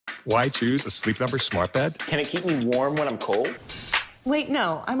Why choose a Sleep Number smart bed? Can it keep me warm when I'm cold? Wait,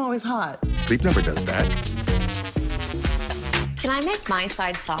 no, I'm always hot. Sleep Number does that. Can I make my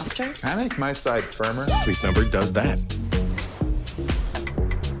side softer? Can I make my side firmer? Sleep Number does that.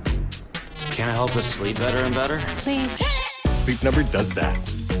 Can I help us sleep better and better? Please. Sleep Number does that.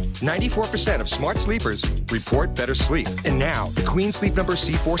 94% of smart sleepers report better sleep. And now, the Queen Sleep Number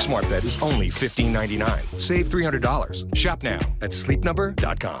C4 smart bed is only $15.99. Save $300. Shop now at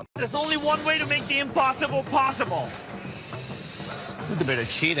sleepnumber.com. There's only one way to make the impossible possible. With a bit of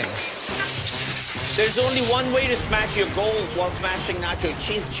cheating. There's only one way to smash your goals while smashing nacho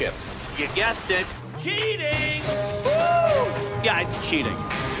cheese chips. You guessed it. Cheating! Woo! Yeah, it's cheating.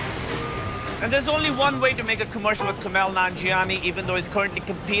 And there's only one way to make a commercial with Kumail Nanjiani, even though he's currently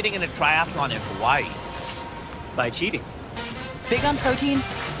competing in a triathlon in Hawaii. By cheating. Big on protein,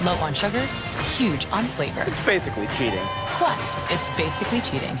 low on sugar, huge on flavor. It's basically cheating. Quest, it's basically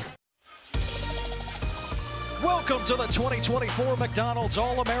cheating. Welcome to the 2024 McDonald's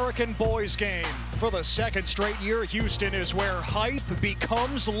All-American Boys Game. For the second straight year, Houston is where hype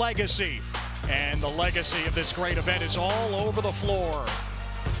becomes legacy. And the legacy of this great event is all over the floor.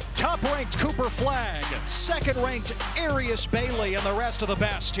 Top-ranked Cooper Flagg, second-ranked Arius Bailey, and the rest of the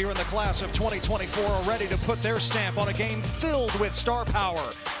best here in the class of 2024 are ready to put their stamp on a game filled with star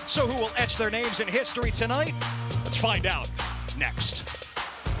power. So who will etch their names in history tonight? Let's find out next.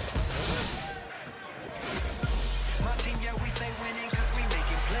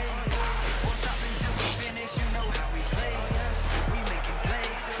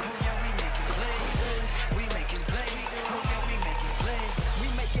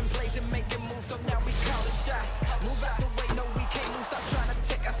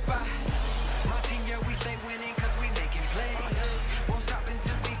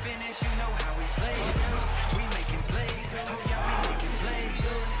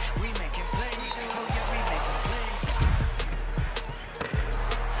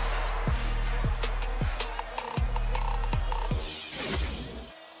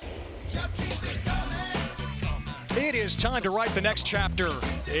 It is time to write the next chapter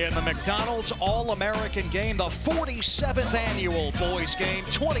in the McDonald's All-American Game, the 47th annual boys game.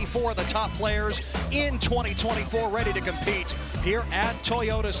 24 of the top players in 2024 ready to compete here at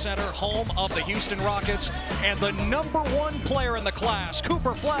Toyota Center, home of the Houston Rockets. And the #1 player in the class,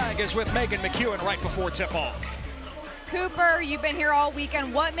 Cooper Flagg, is with Megan McEwen right before tip-off. Cooper, you've been here all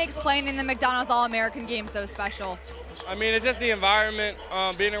weekend. What makes playing in the McDonald's All-American Game so special? I mean, it's just the environment,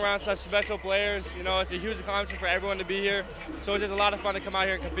 being around such special players. You know, it's a huge accomplishment for everyone to be here. So it's just a lot of fun to come out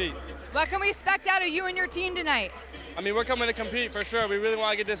here and compete. What can we expect out of you and your team tonight? I mean, we're coming to compete for sure. We really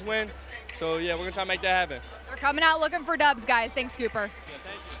want to get this win. So, yeah, we're going to try to make that happen. We're coming out looking for dubs, guys. Thanks, Cooper. Yeah,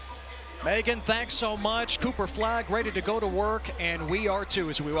 thank you. Megan, thanks so much. Cooper Flagg ready to go to work, and we are too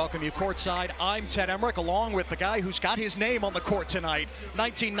as we welcome you courtside. I'm Ted Emmerich, along with the guy who's got his name on the court tonight,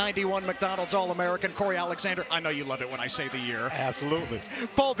 1991 McDonald's All-American, Corey Alexander. I know you love it when I say the year. Absolutely.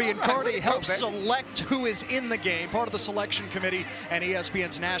 Paul Biancardi helps select who is in the game, part of the selection committee and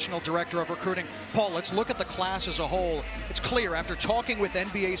ESPN's National Director of Recruiting. Paul, let's look at the class as a whole. It's clear after talking with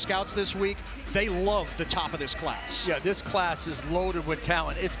NBA scouts this week, they love the top of this class. Yeah, this class is loaded with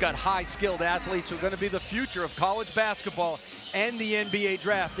talent. It's got high-skilled athletes who are going to be the future of college basketball and the NBA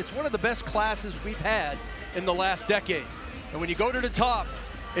draft. It's one of the best classes we've had in the last decade. And when you go to the top,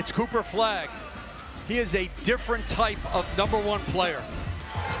 it's Cooper Flagg. He is a different type of #1 player.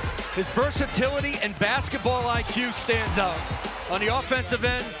 His versatility and basketball IQ stands out. On the offensive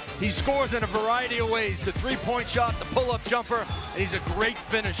end, he scores in a variety of ways. The three-point shot, the pull-up jumper, and he's a great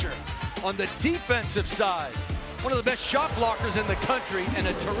finisher. On the defensive side, one of the best shot blockers in the country and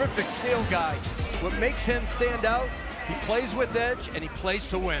a terrific steal guy. What makes him stand out, he plays with edge and he plays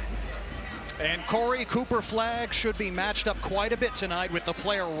to win. And Corey, Cooper Flagg should be matched up quite a bit tonight with the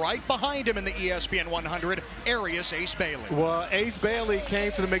player right behind him in the ESPN 100, Arius Ace Bailey. Well, Ace Bailey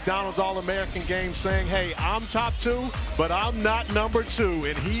came to the McDonald's All-American Game saying, hey, I'm top 2, but I'm not #2.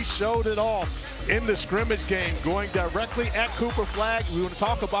 And he showed it off in the scrimmage game, going directly at Cooper Flagg. We want to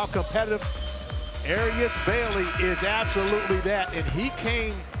talk about competitive. Arius Bailey is absolutely that, and he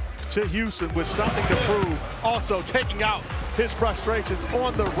came to Houston with something to prove, also taking out his frustrations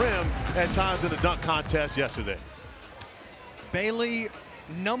on the rim at times in the dunk contest yesterday. Bailey,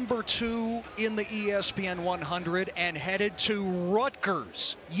 #2 in the ESPN 100 and headed to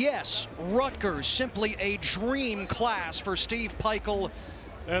Rutgers. Yes, Rutgers, simply a dream class for Steve Peichel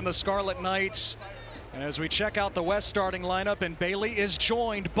and the Scarlet Knights. As we check out the West starting lineup, and Bailey is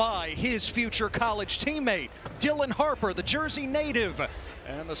joined by his future college teammate, Dylan Harper, the Jersey native,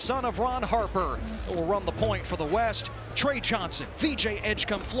 and the son of Ron Harper, who will run the point for the West. Tre Johnson, VJ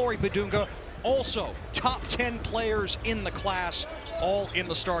Edgecombe, Flory Bidunga, also top 10 players in the class, all in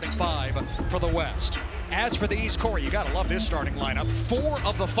the starting 5 for the West. As for the East, Corey, you gotta love this starting lineup. 4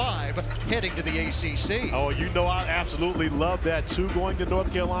 of the 5 heading to the ACC. Oh, you know I absolutely love that. 2 going to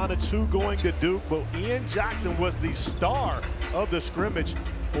North Carolina, 2 going to Duke. But Ian Jackson was the star of the scrimmage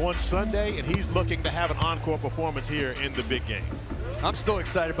on Sunday, and he's looking to have an encore performance here in the big game. I'm still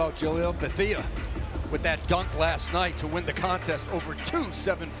excited about Jalil Bethea with that dunk last night to win the contest over 2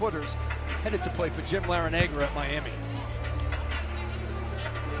 7-footers. Headed to play for Jim Larinaga at Miami.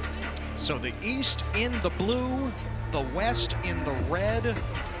 So the East in the blue, the West in the red.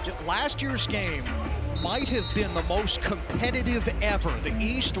 Last year's game might have been the most competitive ever. The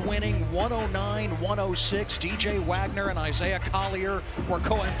East winning 109-106. DJ Wagner and Isaiah Collier were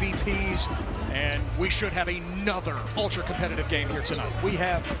co-MVPs, and we should have another ultra-competitive game here tonight. We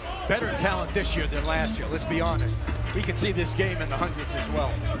have better talent this year than last year, let's be honest. We can see this game in the hundreds as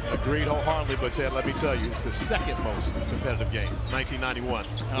well. Agreed wholeheartedly, but Ted, let me tell you, it's the second most competitive game, 1991.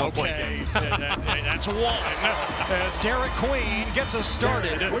 Okay, that's 1. As Derik Queen gets us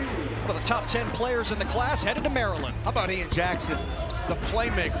started. One of the top 10 players in the class headed to Maryland. How about Ian Jackson, the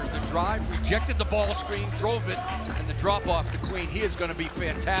playmaker, the drive, rejected the ball screen, drove it, and the drop off to Queen. He is going to be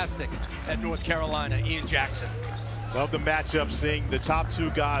fantastic at North Carolina, Ian Jackson. Love the matchup, seeing the top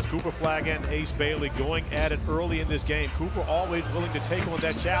 2 guys, Cooper Flagg and Ace Bailey, going at it early in this game. Cooper always willing to take on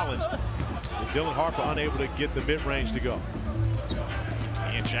that challenge. And Dylan Harper unable to get the mid-range to go.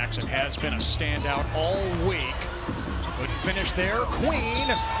 Ian Jackson has been a standout all week. Couldn't finish there. Queen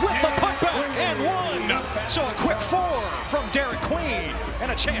with the putback and 1. So a quick 4 from Derik Queen and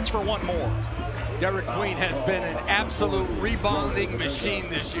a chance for 1 more. Derik Queen has been an absolute rebounding machine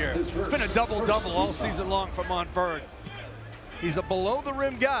this year. It's been a double-double all season long for Montverde. He's a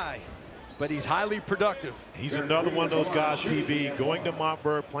below-the-rim guy, but he's highly productive. He's another one of those guys, PB, going to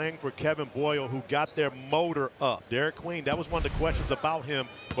Montverde, playing for Kevin Boyle, who got their motor up. Derik Queen, that was one of the questions about him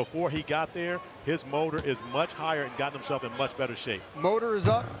before he got there. His motor is much higher and gotten himself in much better shape. Motor is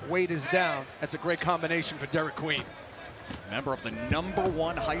up, weight is down. That's a great combination for Derik Queen. Member of the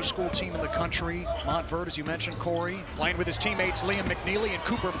 #1 high school team in the country, Montverde, as you mentioned, Corey, playing with his teammates Liam McNeeley and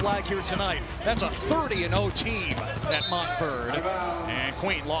Cooper Flagg here tonight. That's a 30-0 team at Montverde, and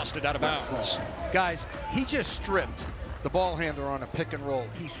Queen lost it out of bounds. Guys, he just stripped the ball handler on a pick and roll.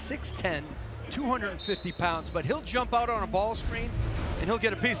 He's 6'10", 250 pounds, but he'll jump out on a ball screen and he'll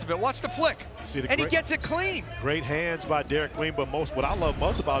get a piece of it. Watch the flick, and he gets it clean. Great hands by Derik Queen, but what I love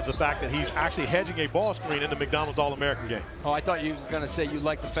most about is the fact that he's actually hedging a ball screen in the McDonald's All-American game. Oh, I thought you were going to say you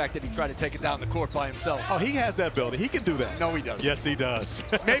like the fact that he tried to take it down the court by himself. Oh, he has that ability. He can do that. No, he doesn't. Yes, he does.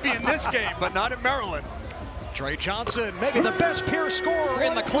 Maybe in this game, but not at Maryland. Tre Johnson, maybe the best pure scorer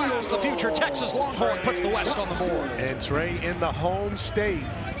in the class. The future Texas Longhorn puts the West on the board. And Tre in the home state,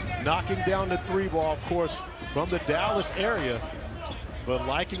 knocking down the 3 ball, of course, from the Dallas area, but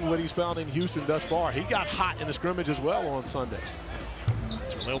liking what he's found in Houston thus far. He got hot in the scrimmage as well on Sunday.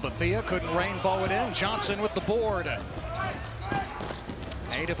 Jalil Bethea couldn't rainbow it in. Johnson with the board.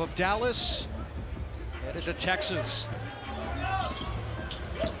 Native of Dallas, headed to Texas.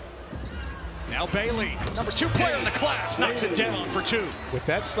 Now Bailey, #2 player in the class, knocks it down for 2. With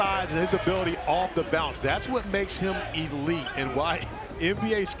that size and his ability off the bounce, that's what makes him elite and why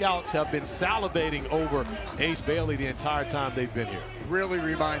NBA scouts have been salivating over Ace Bailey the entire time they've been here. Really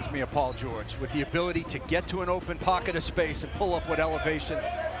reminds me of Paul George with the ability to get to an open pocket of space and pull up with elevation.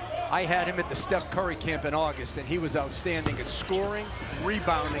 I had him at the Steph Curry camp in August, and he was outstanding at scoring,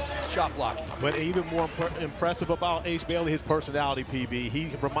 rebounding, and shot blocking. But even more impressive about Ace Bailey, his personality, PB.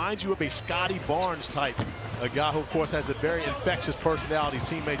 He reminds you of a Scotty Barnes type, a guy who, of course, has a very infectious personality.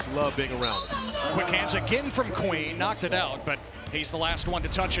 Teammates love being around him. Quick hands again from Queen, knocked it out, but he's the last one to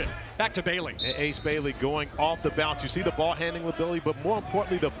touch it. Back to Bailey. And Ace Bailey going off the bounce. You see the ball handling ability, but more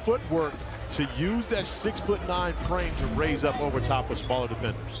importantly, the footwork to use that 6'9" frame to raise up over top of smaller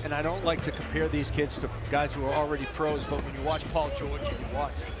defenders. And I don't like to compare these kids to guys who are already pros, but when you watch Paul George and you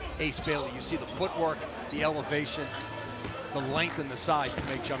watch Ace Bailey, you see the footwork, the elevation, the length and the size to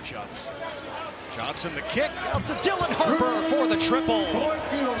make jump shots. Johnson the kick out to Dylan Harper for the triple.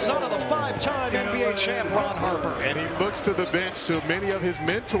 Son of the 5-time NBA champ Ron Harper. And he looks to the bench to many of his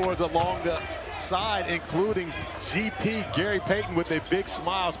mentors along the side, including GP Gary Payton with a big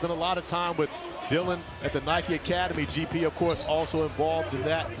smile. Spent a lot of time with Dylan at the Nike Academy. GP, of course, also involved in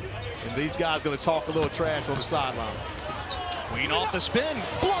that. And these guys going to talk a little trash on the sideline. Queen off the spin,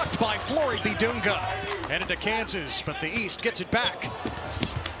 blocked by Flory Bidunga. Headed to Kansas, but the East gets it back.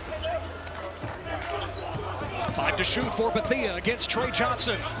 5 to shoot for Bethea against Tre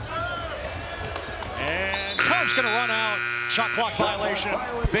Johnson. And time's gonna run out. Shot clock violation.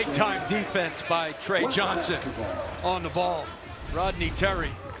 Big time defense by Tre Johnson on the ball. Rodney Terry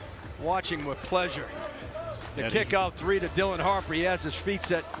watching with pleasure. The kick out 3 to Dylan Harper. He has his feet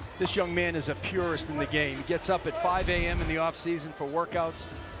set. This young man is a purist in the game. He gets up at 5 a.m. in the offseason for workouts,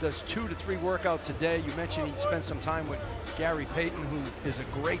 does 2 to 3 workouts a day. You mentioned he spent some time with Gary Payton, who is a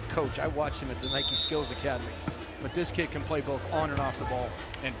great coach. I watched him at the Nike Skills Academy. But this kid can play both on and off the ball.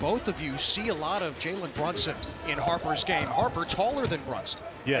 And both of you see a lot of Jalen Brunson in Harper's game. Harper taller than Brunson.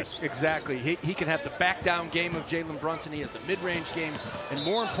 Yes. Exactly. He can have the back down game of Jalen Brunson. He has the mid-range game. And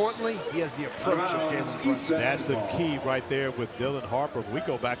more importantly, he has the approach of Jalen Brunson. That's the key right there with Dylan Harper. When we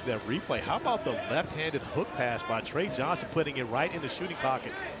go back to that replay, how about the left-handed hook pass by Tre Johnson, putting it right in the shooting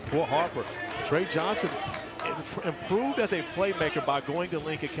pocket for Harper. Tre Johnson improved as a playmaker by going to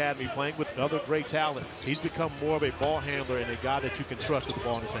Link Academy, playing with other great talent. He's become more of a ball handler and a guy that you can trust with the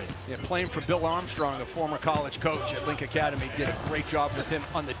ball in his hand. Yeah, playing for Bill Armstrong, a former college coach at Link Academy, did a great job with him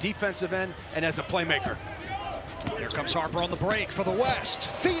on the defensive end and as a playmaker. Here comes Harper on the break for the West,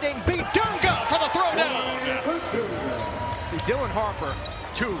 feeding Bidunga for the throwdown. See, Dylan Harper,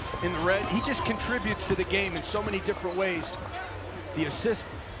 tooth in the red, he just contributes to the game in so many different ways. The assist,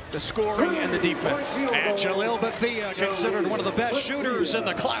 the scoring, and the defense. And Jalil Bethea, considered one of the best shooters in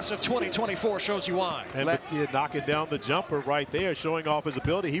the class of 2024, shows you why. And Bethea knocking down the jumper right there, showing off his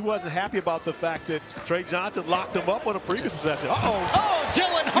ability. He wasn't happy about the fact that Tre Johnson locked him up on a previous possession. Oh,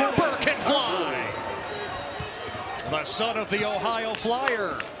 Dylan Harper can fly. The son of the Ohio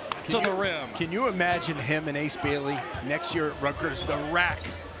Flyer to the rim. Can you imagine him and Ace Bailey next year at Rutgers? The rack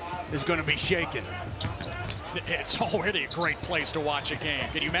is going to be shaken. It's already a great place to watch a game.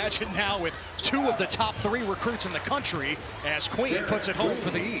 Can you imagine now with 2 of the top 3 recruits in the country as Queen puts it home for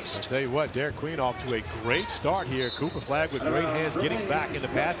the East? I'll tell you what, Derik Queen off to a great start here. Cooper Flagg with great hands, getting back in the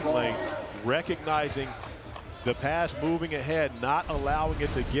passing lane, recognizing the pass, moving ahead, not allowing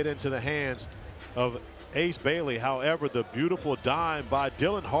it to get into the hands of Ace Bailey. However, the beautiful dime by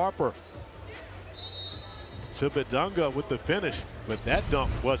Dylan Harper to Bidunga with the finish, but that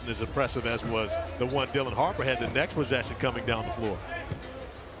dunk wasn't as impressive as was the one Dylan Harper had the next possession coming down the floor.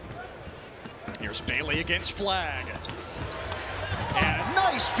 Here's Bailey against Flagg. And a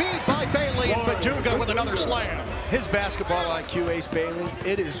nice feed by Bailey, and Bidunga with another slam. His basketball IQ, Ace Bailey,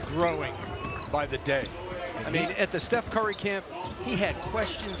 it is growing by the day. I mean, at the Steph Curry camp, he had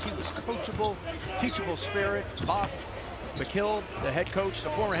questions. He was coachable, teachable spirit. Bob McKill, the head coach, the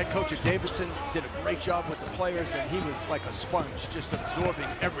former head coach at Davidson, did a great job with the players, and he was like a sponge, just absorbing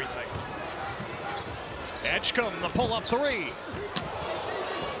everything. Edgecombe, the pull-up 3.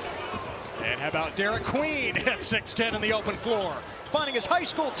 And how about Derik Queen at 6'10" in the open floor, finding his high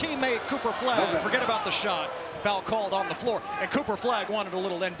school teammate Cooper Flagg. Forget about the shot. Foul called on the floor. And Cooper Flagg wanted a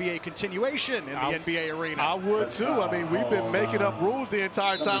little NBA continuation in the NBA arena. I would too. I mean, we've been making up rules the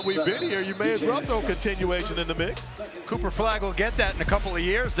entire time we've been here. You may as well throw continuation in the mix. Cooper Flagg will get that in a couple of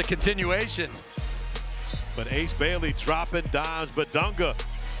years, the continuation. But Ace Bailey dropping dimes. Bidunga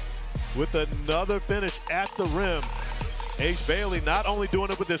with another finish at the rim. Ace Bailey not only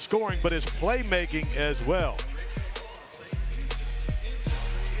doing it with his scoring, but his playmaking as well.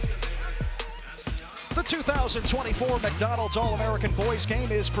 The 2024 McDonald's All-American Boys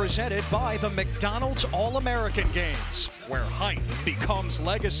Game is presented by the McDonald's All-American Games, where hype becomes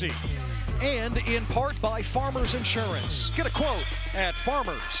legacy. And in part by Farmers Insurance. Get a quote at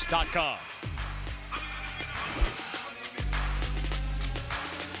farmers.com.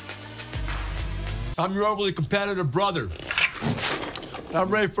 I'm your overly competitive brother. I'm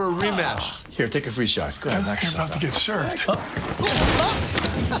ready for a rematch. Here, take a free shot. Go ahead, knock yourself out. You're about to get served.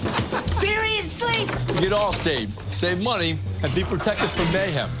 Seriously? Get Allstate, save money, and be protected from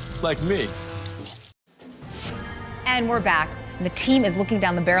mayhem, like me. And we're back. The team is looking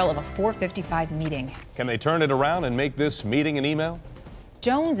down the barrel of a 4:55 meeting. Can they turn it around and make this meeting an email?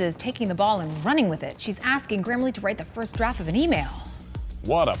 Jones is taking the ball and running with it. She's asking Grammarly to write the first draft of an email.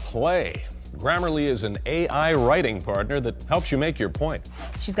 What a play. Grammarly is an AI writing partner that helps you make your point.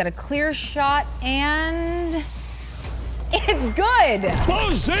 She's got a clear shot and it's good.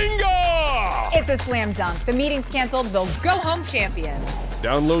 Bazinga! It's a slam dunk. The meeting's canceled. They'll go home champions.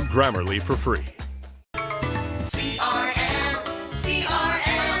 Download Grammarly for free. CRM,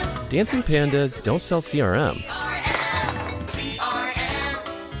 CRM. Dancing pandas don't sell CRM.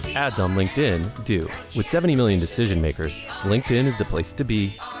 Ads on LinkedIn do. With 70 million decision makers, LinkedIn is the place to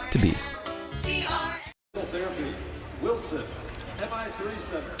be. Therapy, Wilson.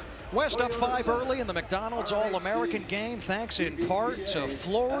 West up 5 early in the McDonald's All-American game, thanks in part to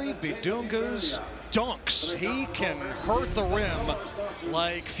Flory Bidunga's dunks. He can hurt the rim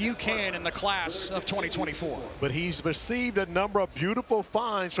like few can in the class of 2024. But he's received a number of beautiful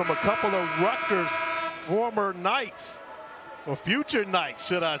finds from a couple of Rutgers former Knights, or future Knights,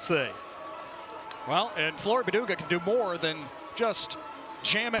 should I say. Well, and Flory Bidunga can do more than just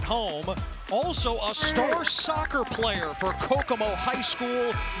jam it home. Also a star soccer player for Kokomo High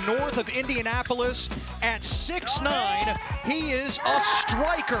School, north of Indianapolis. At 6'9", he is a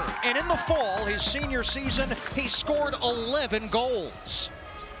striker. And in the fall, his senior season, he scored 11 goals.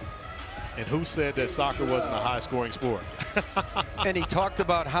 And who said that soccer wasn't a high-scoring sport? And he talked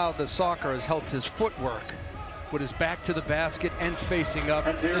about how the soccer has helped his footwork. With his back to the basket and facing up,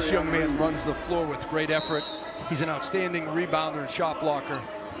 this young man runs the floor with great effort. He's an outstanding rebounder and shot blocker.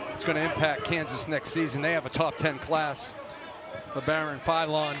 It's going to impact Kansas next season. They have a top 10 class. LeBaron,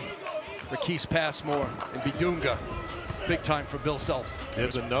 Philon, Rakis Passmore, and Bidunga. Big time for Bill Self.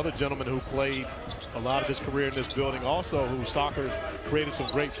 There's another gentleman who played a lot of his career in this building also, who soccer created some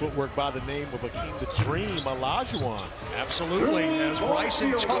great footwork by the name of Akeem the Dream Olajuwon. Absolutely, as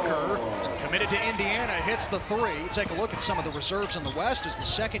Bryson Tucker, committed to Indiana, hits the three. Take a look at some of the reserves in the West as the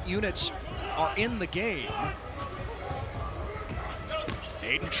second units are in the game.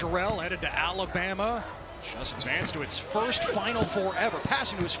 Aiden Sherrell headed to Alabama. Just advanced to its first Final Four ever,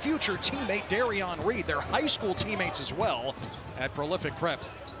 passing to his future teammate Derrion Reid, their high school teammates as well at prolific prep,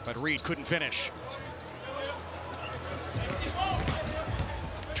 but Reid couldn't finish.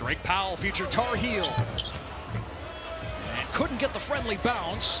 Drake Powell, future Tar Heel, and couldn't get the friendly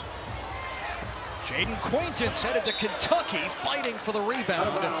bounce. Jayden Quaintance headed to Kentucky, fighting for the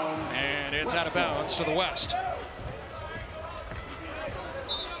rebound, and it's out of bounds to the West.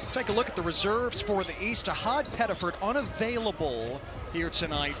 Take a look at the reserves for the East. Tahaad Pettiford unavailable here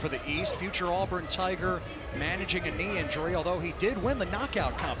tonight for the East. Future Auburn Tiger managing a knee injury, although he did win the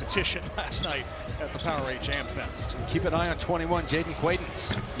knockout competition last night at the Powerade Jam Fest. Keep an eye on 21, Jayden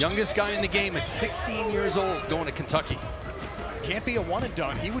Quaintance. Youngest guy in the game at 16 years old going to Kentucky. Can't be a one and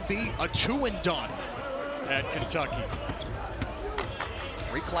done. He would be a two and done at Kentucky.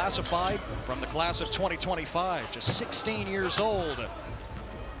 Reclassified from the class of 2025, just 16 years old.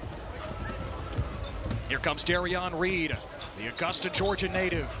 Here comes Derrion Reid, the Augusta, Georgia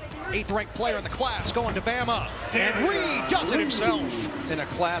native, 8th-ranked player in the class, going to Bama, and Reid does it himself. In a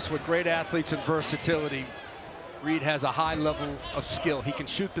class with great athletes and versatility, Reid has a high level of skill. He can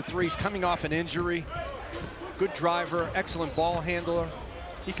shoot the threes coming off an injury. Good driver, excellent ball handler.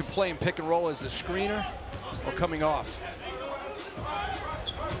 He can play in pick and roll as a screener or coming off.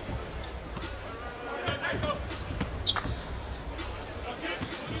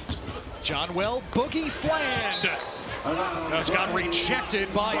 John Well, Boogie Fland has got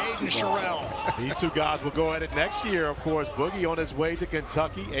rejected by Aiden Sherrell. These two guys will go at it next year, of course. Boogie on his way to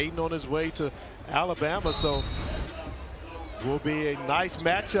Kentucky, Aiden on his way to Alabama, so will be a nice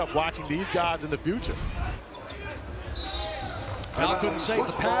matchup watching these guys in the future. Powell couldn't save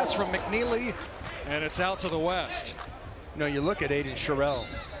the pass from McNeeley, and it's out to the West. You know, you look at Aiden Sherrell,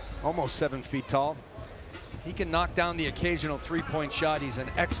 almost 7 feet tall. He can knock down the occasional three-point shot. He's an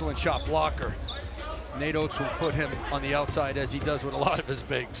excellent shot blocker. Nate Oates will put him on the outside as he does with a lot of his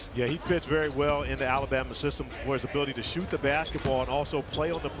bigs. Yeah, he fits very well in the Alabama system for his ability to shoot the basketball and also play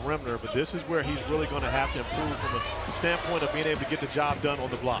on the perimeter. But this is where he's really going to have to improve from the standpoint of being able to get the job done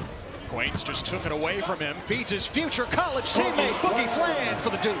on the block. Quaintance just took it away from him. Feeds his future college teammate, Boogie Fland, for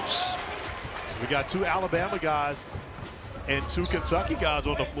the deuce. We got 2 Alabama guys and 2 Kentucky guys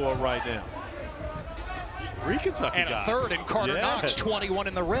on the floor right now. 3 Kentucky and guys. A third in Karter Knox, 21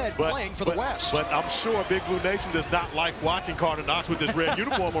 in the red, playing for the West. But I'm sure Big Blue Nation does not like watching Karter Knox with this red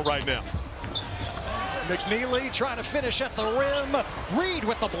uniform on right now. McNeeley trying to finish at the rim. Reid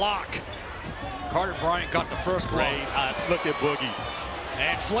with the block. Carter Bryant got the first block. Look at Boogie.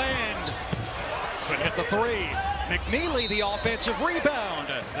 And Fland could hit the three. McNeeley, the offensive rebound.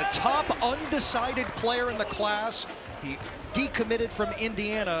 The top undecided player in the class. He decommitted from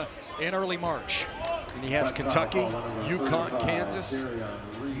Indiana in early March. And he has Kentucky, UConn, Kansas,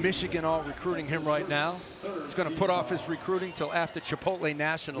 Michigan all recruiting him right now. He's going to put off his recruiting till after Chipotle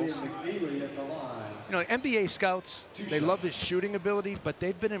Nationals. You know, NBA scouts, they love his shooting ability, but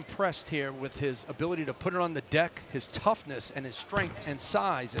they've been impressed here with his ability to put it on the deck, his toughness, and his strength and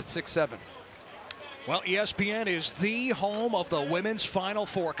size at 6'7". Well, ESPN is the home of the women's Final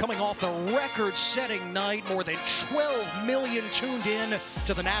Four. Coming off the record-setting night, more than 12 million tuned in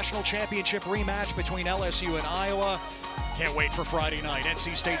to the national championship rematch between LSU and Iowa. Can't wait for Friday night.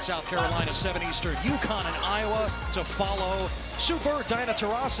 NC State, South Carolina, 7 Eastern. UConn and Iowa to follow. Sue Bird, Diana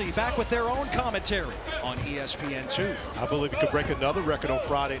Taurasi back with their own commentary on ESPN2. I believe it could break another record on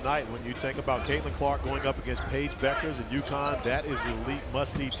Friday night when you think about Caitlin Clark going up against Paige Beckers and UConn. That is elite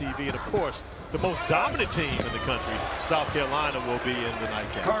must-see TV. And, of course, the most dominant team in the country, South Carolina, will be in the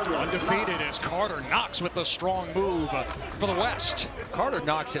nightcap. Undefeated is Karter Knox with the strong move for the West. Karter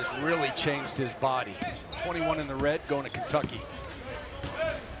Knox has really changed his body. 21 in the red, going to Kentucky.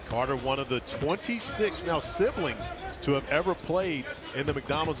 Karter, one of the 26 now siblings to have ever played in the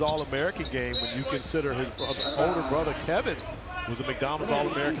McDonald's All-American game, when you consider his older brother Kevin was a McDonald's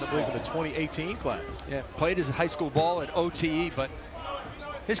All-American, I believe, in the 2018 class. Yeah, played his high school ball at OTE, but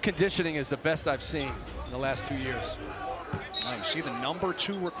his conditioning is the best I've seen in the last 2 years. Now you see the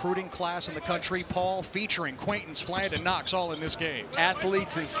 #2 recruiting class in the country, Paul, featuring Quaintance, Fland, and Knox all in this game.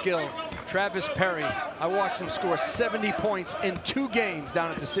 Athletes and skill. Travis Perry, I watched him score 70 points in 2 games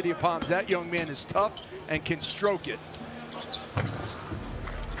down at the City of Palms. That young man is tough and can stroke it.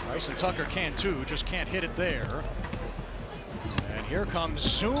 Bryson Tucker can too, just can't hit it there. And here comes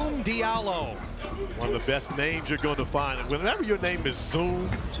Zoom Diallo. One of the best names you're going to find. And whenever your name is Zoom,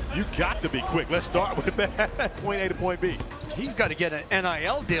 you got to be quick. Let's start with that. Point A to point B. He's got to get an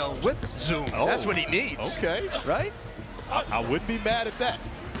NIL deal with Zoom. Oh, that's what he needs. Okay. Right? I wouldn't be mad at that.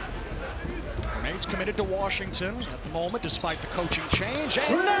 Remains committed to Washington at the moment, despite the coaching change.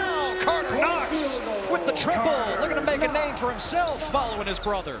 And now Karter Knox with the triple. Looking to make a name for himself following his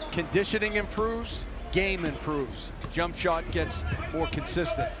brother. Conditioning improves, game improves. Jump shot gets more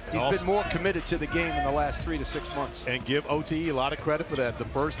consistent. He's been more committed to the game in the last 3 to 6 months. And give OTE a lot of credit for that. The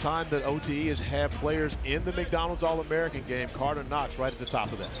first time that OTE has had players in the McDonald's All-American game, Karter Knox right at the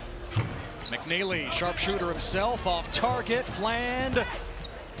top of that. McNeeley, sharpshooter himself, off target. Fland,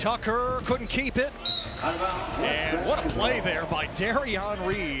 Tucker couldn't keep it. And what a play there by Derrion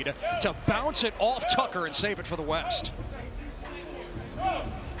Reid to bounce it off Tucker and save it for the West.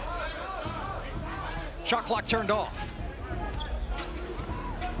 Shot clock turned off.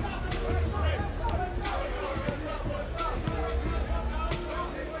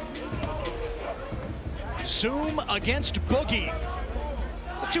 Zoom against Boogie.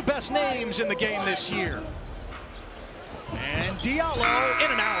 The 2 best names in the game this year. And Diallo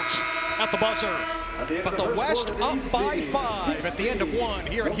in and out at the buzzer. But the West up by 5 at the end of 1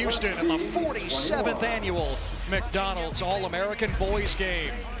 here in Houston in the 47th annual McDonald's All-American Boys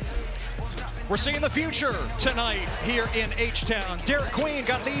Game. We're seeing the future tonight here in H-Town. Derik Queen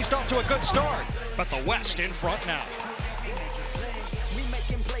got the East off to a good start, but the West in front now.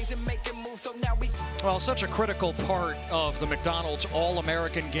 Well, such a critical part of the McDonald's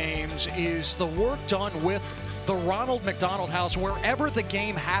All-American Games is the work done with the Ronald McDonald House, wherever the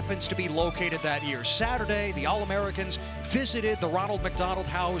game happens to be located that year. Saturday, the All-Americans visited the Ronald McDonald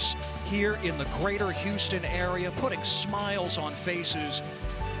House here in the greater Houston area, putting smiles on faces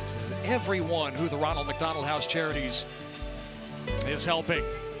everyone who the Ronald McDonald House Charities is helping.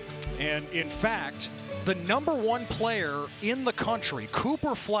 And in fact, the #1 player in the country,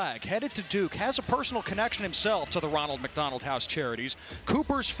 Cooper Flagg, headed to Duke, has a personal connection himself to the Ronald McDonald House Charities.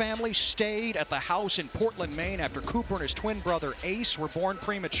 Cooper's family stayed at the house in Portland, Maine after Cooper and his twin brother Ace were born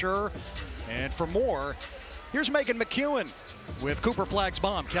premature. And for more, here's Megan McEwen with Cooper Flagg's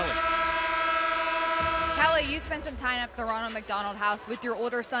mom, Kelly. Kelly, you spent some time at the Ronald McDonald House with your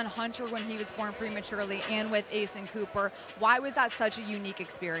older son, Hunter, when he was born prematurely, and with Ace and Cooper. Why was that such a unique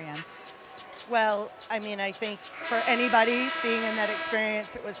experience? Well, I mean, I think for anybody being in that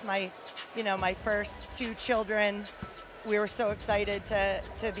experience, it was my, my first 2 children. We were so excited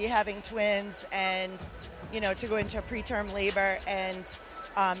to be having twins and, to go into preterm labor and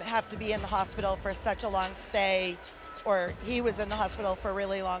have to be in the hospital for such a long stay. Or he was in the hospital for a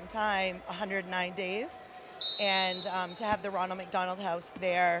really long time, 109 days. And to have the Ronald McDonald House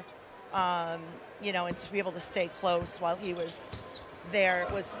there, and to be able to stay close while he was there,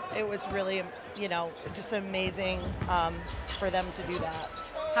 it was really, just amazing for them to do that.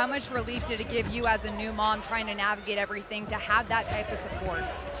 How much relief did it give you as a new mom trying to navigate everything to have that type of support?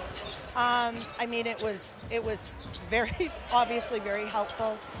 I mean, it was very, obviously very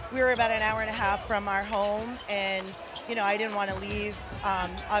helpful. We were about an hour and a half from our home, and I didn't want to leave,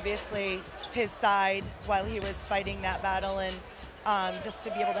 obviously, his side while he was fighting that battle, and just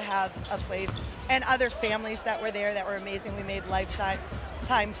to be able to have a place, and other families that were there that were amazing. We made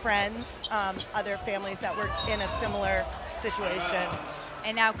lifetime friends, other families that were in a similar situation.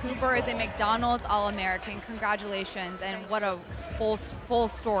 And now Cooper is a McDonald's All-American. Congratulations, and what a full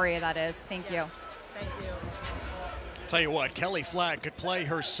story that is. Thank you. Thank you. Tell you what, Kelly Flagg could play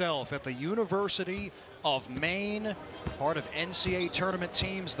herself at the University of Maine, part of NCAA tournament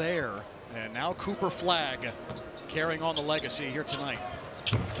teams there. And now Cooper Flagg carrying on the legacy here tonight.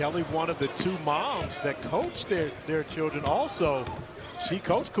 Kelly, one of the two moms that coached their children also. She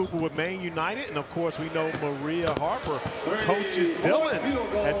coached Cooper with Maine United, and of course we know Maria Harper coaches Dylan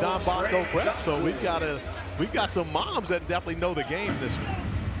at Don Bosco Prep. So we've got some moms that definitely know the game this week.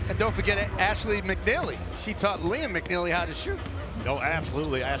 And don't forget Ashley McNeeley. She taught Liam McNeeley how to shoot. No,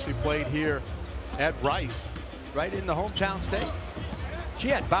 absolutely. Ashley played here at Rice. Right in the hometown state. She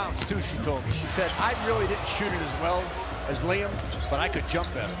had bounce too, she told me. She said, I really didn't shoot it as well as Liam, but I could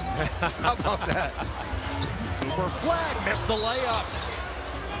jump better. How about that? Cooper Flagg missed the layup.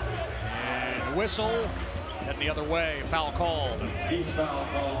 And whistle, and the other way, foul called. He's foul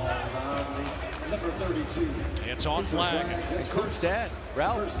called on number 32. It's on Flagg. And Coop's dad,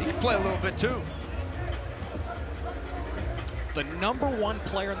 Ralph, he can play a little bit too. The #1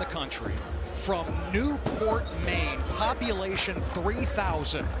 player in the country from Newport, Maine, population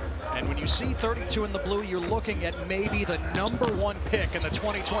 3,000. And when you see 32 in the blue, you're looking at maybe the #1 pick in the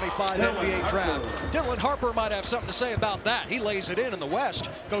 2025 NBA draft. Dylan Harper might have something to say about that. He lays it in the West,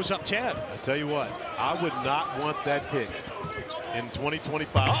 goes up 10. I tell you what, I would not want that pick in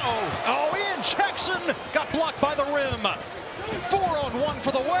 2025. Oh, Ian Jackson got blocked by the rim. 4-on-1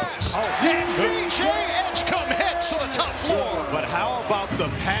 for the West. And BJ Edgecombe hits to the top floor. But how about the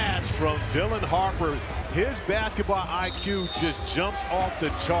pass from Dylan Harper? His basketball IQ just jumps off the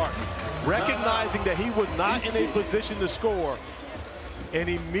chart. Recognizing that he was not in a position to score and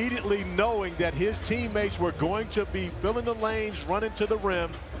immediately knowing that his teammates were going to be filling the lanes, running to the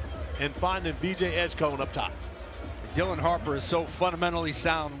rim, and finding BJ Edgecombe up top. Dylan Harper is so fundamentally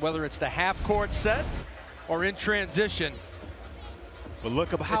sound, whether it's the half-court set or in transition. But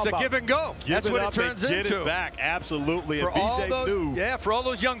look up how it's a give and go. That's what it turns into. Get it back, absolutely. For and BJ knew. Yeah, for all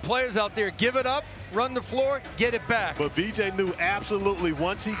those young players out there, give it up, run the floor, get it back. But BJ knew absolutely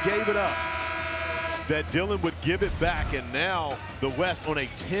once he gave it up that Dylan would give it back, and now the West on a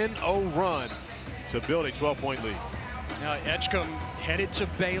 10-0 run to build a 12-point lead. Now Edgecombe headed to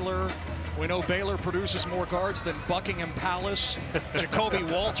Baylor. We know Baylor produces more guards than Buckingham Palace. Jacoby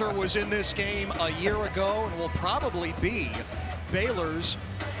Walter was in this game a year ago and will probably be Baylor's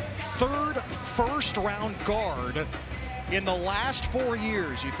third first-round guard in the last 4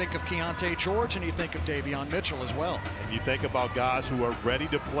 years. You think of Keontae George and you think of Davion Mitchell as well. And you think about guys who are ready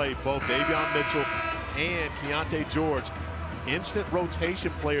to play, both Davion Mitchell and Keontae George, instant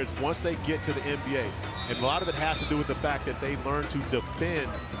rotation players once they get to the NBA. And a lot of it has to do with the fact that they learn to defend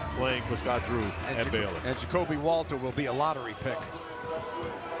playing for Scott Drew at Baylor. And Jacoby Walter will be a lottery pick.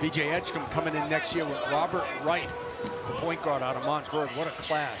 DJ Edgecombe coming in next year with Robert Wright, the point guard out of Montverde. What a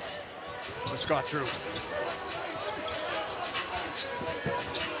class for Scott Drew.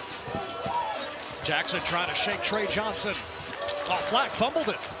 Jackson trying to shake Tre Johnson. Oh, Flagg fumbled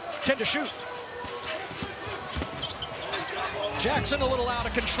it. 10 to shoot. Jackson a little out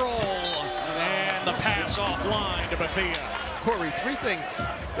of control. And the pass offline to Bethea. Corey, three things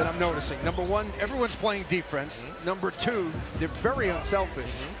that I'm noticing. Number one, everyone's playing defense. Number two, they're very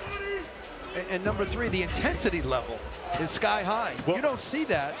unselfish. And number three, the intensity level is sky high. Well, you don't see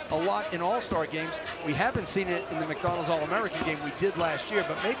that a lot in all-star games. We haven't seen it in the McDonald's All-American game we did last year,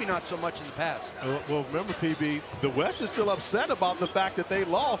 but maybe not so much in the past. Well, remember, PB, the West is still upset about the fact that they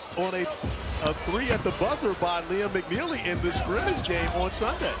lost on a three at the buzzer by Liam McNeeley in the scrimmage game on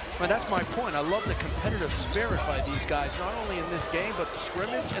Sunday. Well, that's my point. I love the competitive spirit by these guys, not only in this game, but the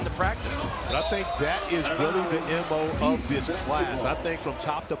scrimmage and the practices. But I think that is really the MO of this class. I think from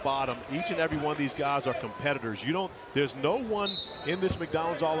top to bottom, each and every one of these guys are competitors. There's no one in this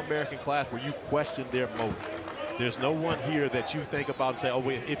McDonald's All-American class where you question their motive. There's no one here that you think about and say, oh,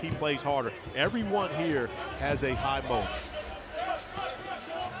 wait, if he plays harder. Everyone here has a high motive.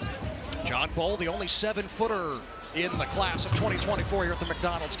 John Bull, the only 7-footer in the class of 2024 here at the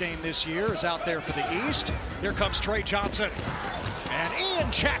McDonald's game this year, is out there for the East. Here comes Tre Johnson. And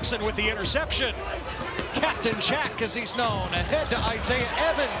Ian Jackson with the interception. Captain Jack, as he's known, ahead to Isaiah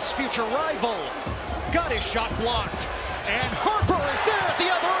Evans, future rival. Got his shot blocked. And Harper is there at the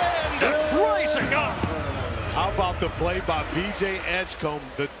other end, rising up. How about the play by BJ Edgecombe,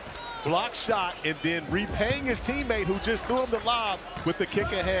 the block shot, and then repaying his teammate who just threw him the lob with the kick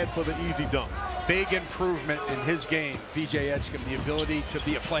ahead for the easy dunk. Big improvement in his game, BJ Edgecombe, the ability to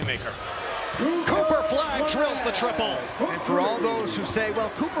be a playmaker. Cooper Flagg drills the triple. And for all those who say, well,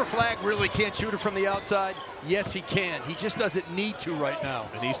 Cooper Flagg really can't shoot it from the outside, yes, he can. He just doesn't need to right now.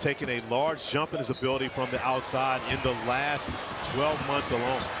 And he's taken a large jump in his ability from the outside in the last 12 months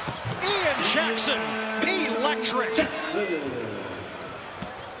alone. Ian Jackson, electric.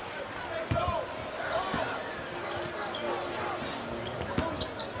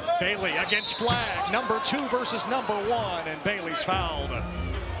 Bailey against Flagg, number 2 versus number 1, and Bailey's fouled.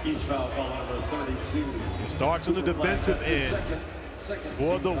 He's foul call number 32. It starts on the defensive end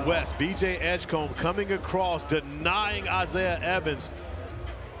for the West. VJ Edgecombe coming across, denying Isaiah Evans,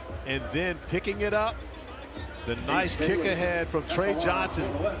 and then picking it up. The nice kick ahead from Tre Johnson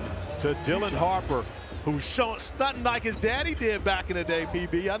to Dylan Harper, who's stunting like his daddy did back in the day,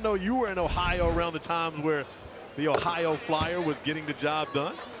 PB. I know you were in Ohio around the times where the Ohio Flyer was getting the job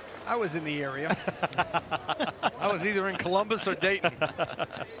done. I was in the area. I was either in Columbus or Dayton.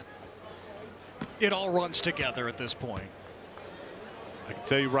 It all runs together at this point. I can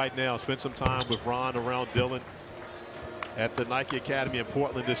tell you right now, spent some time with Ron around Dylan at the Nike Academy in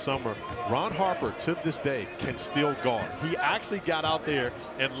Portland this summer. Ron Harper, to this day, can still guard. He actually got out there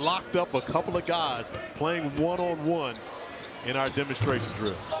and locked up a couple of guys playing one-on-one in our demonstration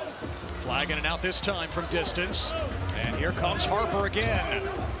drill. Flagging it out this time from distance. And here comes Harper again.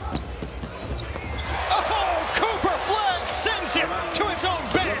 Oh, Cooper Flagg sends him to his own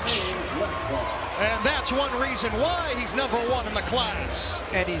bench. And that's one reason why he's number 1 in the class.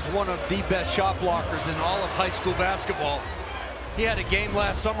 And he's one of the best shot blockers in all of high school basketball. He had a game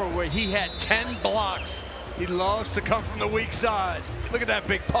last summer where he had 10 blocks. He loves to come from the weak side. Look at that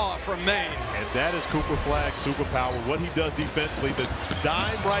big paw from Maine. And that is Cooper Flagg's superpower. What he does defensively, the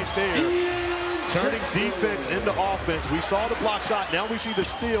dime right there, turning defense into offense. We saw the block shot. Now we see the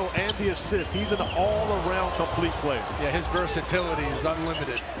steal and the assist. He's an all-around complete player. Yeah, his versatility is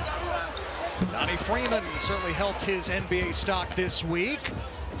unlimited. Donavan Freeman certainly helped his NBA stock this week.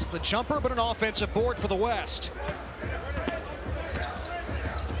 It's the jumper, but an offensive board for the West.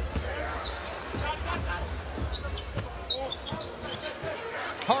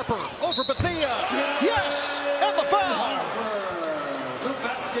 Harper over Bethea. Yes, and the foul.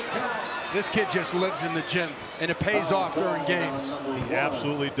 This kid just lives in the gym, and it pays off during games. He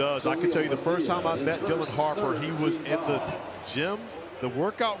absolutely does. I can tell you the first time I met Dylan Harper, he was in the gym, the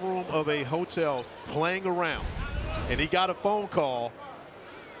workout room of a hotel, playing around. And he got a phone call,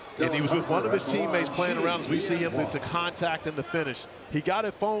 and he was with one of his teammates playing around as we see him to contact and the finish. He got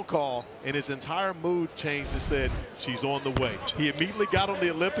a phone call, and his entire mood changed and said, she's on the way. He immediately got on the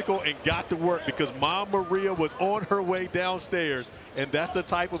elliptical and got to work because Mom Maria was on her way downstairs, and that's the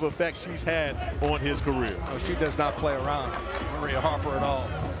type of effect she's had on his career. Oh, she does not play around, Maria Harper, at all.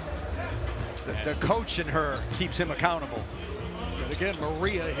 The coach in her keeps him accountable. And again,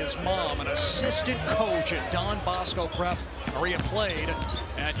 Maria, his mom, an assistant coach at Don Bosco Prep. Maria played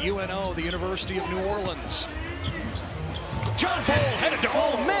at UNO, the University of New Orleans. John Bull headed to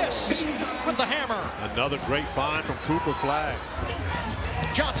Ole Miss with the hammer. Another great find from Cooper Flagg.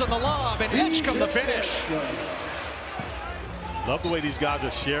 Johnson the lob, and Edgecombe the finish. Love the way these guys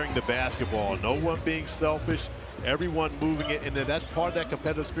are sharing the basketball. No one being selfish, everyone moving it, and that's part of that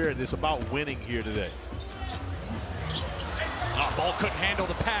competitive spirit. It's about winning here today. Oh, Ball couldn't handle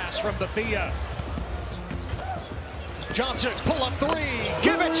the pass from Bethea. Johnson, pull up 3,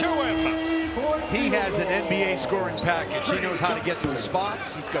 give it to him. He has an NBA scoring package. He knows how to get to his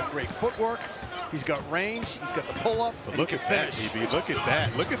spots. He's got great footwork. He's got range. He's got the pull-up. But look at that, EB. Look at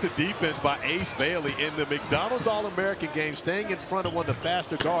that. Look at the defense by Ace Bailey in the McDonald's All-American game, staying in front of one of the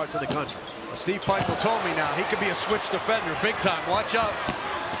faster guards in the country. Steve Piper told me now he could be a switch defender big time. Watch out.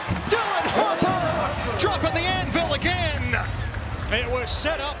 Dylan Harper dropping the anvil again. It was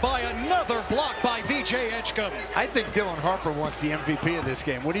set up by another block by VJ Edgecombe. I think Dylan Harper wants the MVP of this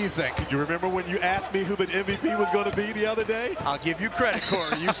game. What do you think? You remember when you asked me who the MVP was going to be the other day? I'll give you credit,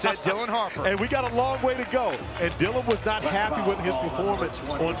 Corey. You said Dylan Harper. And we got a long way to go. And Dylan was not happy with his performance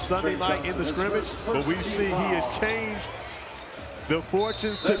on Sunday night in the scrimmage, but we see he has changed the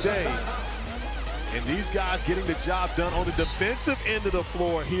fortunes today. And these guys getting the job done on the defensive end of the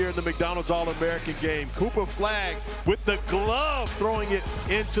floor here in the McDonald's All-American game. Cooper Flagg with the glove throwing it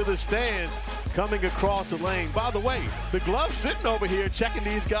into the stands, coming across the lane. By the way, the glove sitting over here checking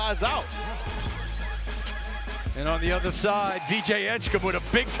these guys out. And on the other side, VJ Edgecombe with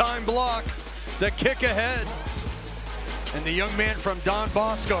a big-time block. The kick ahead. And the young man from Don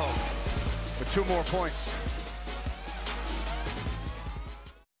Bosco for 2 more points.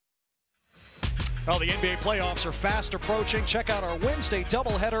 Well, the NBA playoffs are fast approaching. Check out our Wednesday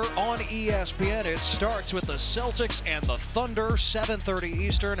doubleheader on ESPN. It starts with the Celtics and the Thunder, 7:30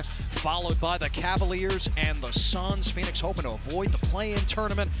 Eastern, followed by the Cavaliers and the Suns. Phoenix hoping to avoid the play-in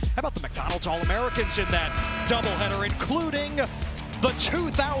tournament. How about the McDonald's All-Americans in that doubleheader, including the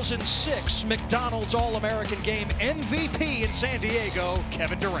 2006 McDonald's All-American Game MVP in San Diego,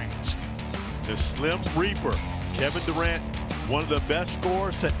 Kevin Durant. The Slim Reaper, Kevin Durant, one of the best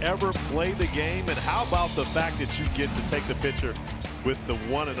scorers to ever play the game. And how about the fact that you get to take the picture with the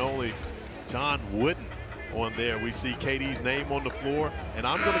one and only John Wooden on there. We see KD's name on the floor, and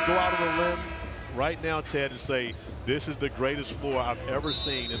I'm going to go out on a limb right now, Ted, and say this is the greatest floor I've ever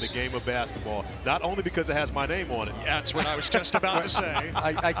seen in the game of basketball. Not only because it has my name on it. Yeah, that's what I was just about to say.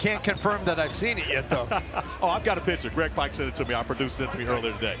 I can't confirm that I've seen it yet, though. Oh, I've got a picture. Greg Pike sent it to me. I produced it to me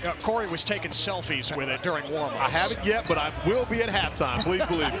earlier today. Corey was taking selfies with it during warm-ups. I haven't yet, but I will be at halftime. Please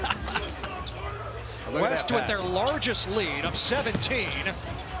believe it. West with their largest lead of 17.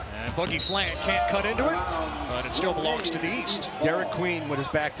 And Boogie Fland can't cut into it, but it still belongs to the East. Derik Queen, with his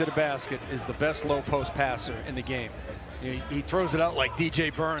back to the basket, is the best low post passer in the game. He throws it out like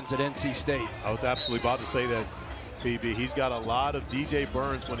DJ Burns at NC State. I was absolutely about to say that, BB. He's got a lot of DJ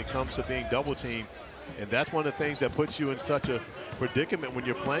Burns when it comes to being double teamed, and that's one of the things that puts you in such a predicament when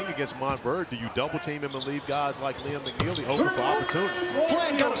you're playing against Montverde. Do you double team him and leave guys like Liam McNeeley open for opportunities?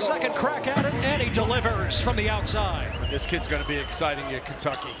 Fland got a second crack at it, and he delivers from the outside. This kid's going to be exciting at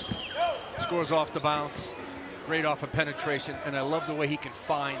Kentucky. Scores off the bounce, great off of penetration, and I love the way he can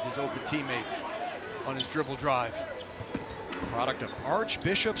find his open teammates on his dribble drive. Product of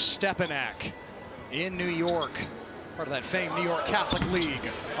Archbishop Stepinac in New York, part of that famed New York Catholic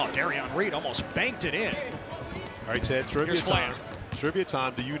League. Oh, Derrion Reid almost banked it in. All right, Ted, trivia time. Trivia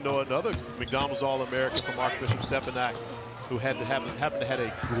time. Do you know another McDonald's All-American from Archbishop Stepinac who happened to had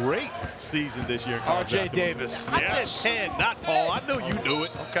a great season this year? R.J. Davis. I said Ted, not Paul. I know you knew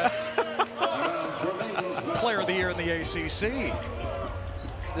it. Okay. Player of the year in the ACC.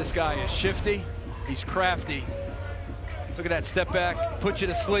 This guy is shifty. He's crafty. Look at that step back, puts you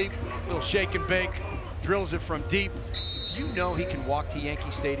to sleep, little shake and bake, drills it from deep. You know he can walk to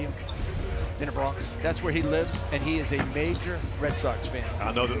Yankee Stadium in the Bronx. That's where he lives, and he is a major Red Sox fan.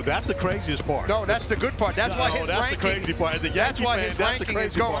 I know that's the craziest part. No, that's the good part. That's why his that's ranking, the crazy part. As a Yankee fan, that's the crazy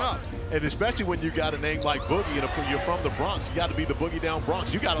is going part. up. And especially when you got a name like Boogie and you're from the Bronx, you got to be the Boogie down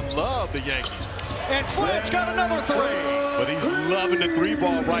Bronx. You got to love the Yankees. And Fland's got another three. But he's loving the three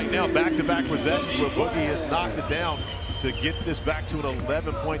ball right now. Back-to-back possessions where Boogie has knocked it down to get this back to an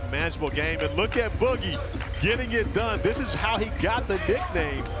 11-point manageable game. And look at Boogie getting it done. This is how he got the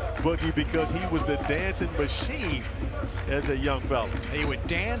nickname Boogie, because he was the dancing machine as a young fella. He would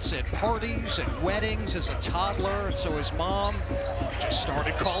dance at parties and weddings as a toddler, and so his mom just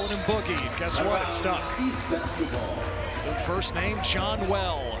started calling him Boogie. And guess what? It stuck. First name, John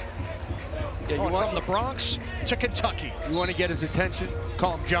Well. Yeah, from the Bronx to Kentucky. You want to get his attention?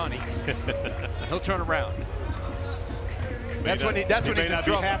 Call him Johnny. He'll turn around. That's when he's in trouble. He may not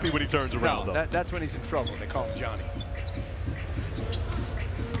be happy when he turns around, though. That's when he's in trouble. They call him Johnny.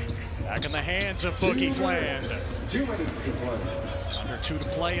 Back in the hands of Boogie Fland. 2 minutes to play. Under 2 to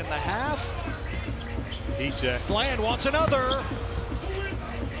play in the half. Heat check. Fland wants another.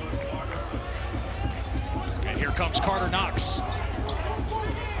 And here comes Karter Knox.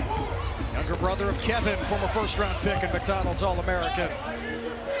 Younger brother of Kevin, former first-round pick and McDonald's All-American.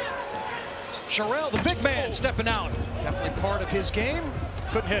 Sherrell, the big man, stepping out. Definitely part of his game.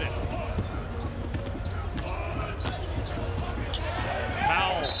 Couldn't hit it.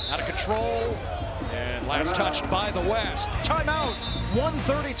 Powell out of control. And last touched by the West. Timeout.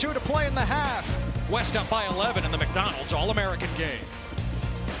 1:32 to play in the half. West up by 11 in the McDonald's All-American game.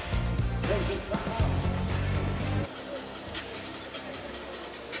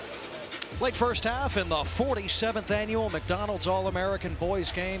 Late first half in the 47th annual McDonald's All-American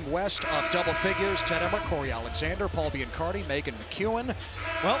Boys Game. West up double figures. Ted Emmert, Corey Alexander, Paul Biancardi, Megan McEwen.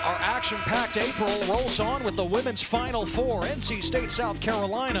 Well, our action-packed April rolls on with the women's Final Four. NC State, South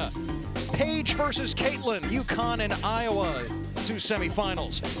Carolina. Paige versus Caitlin, UConn and Iowa. 2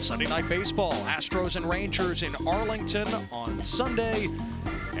 semifinals. Sunday night baseball. Astros and Rangers in Arlington on Sunday.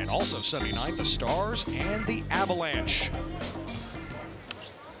 And also Sunday night, the Stars and the Avalanche.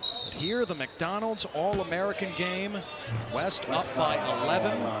 Here, the McDonald's All-American game. West up by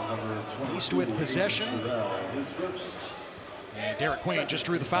 11. East with possession. And Derik Queen just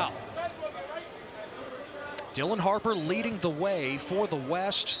drew the foul. Dylan Harper leading the way for the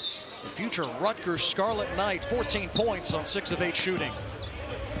West. The future Rutgers Scarlet Knight, 14 points on 6 of 8 shooting.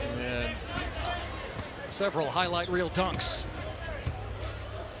 And several highlight reel dunks.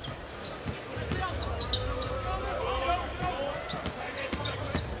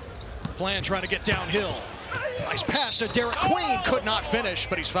 Fland trying to get downhill. Nice pass to Derik Queen, could not finish,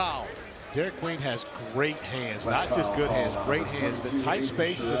 but he's fouled. Derik Queen has great hands, not just good hands, great hands. The tight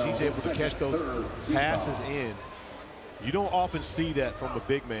spaces as he's able to catch those passes in. You don't often see that from a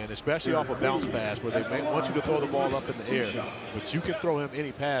big man, especially off a bounce pass where they may want you to throw the ball up in the air, but you can throw him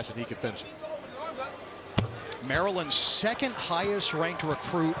any pass and he can finish it. Maryland's second highest ranked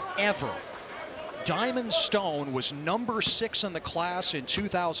recruit ever Diamond Stone was number 6 in the class in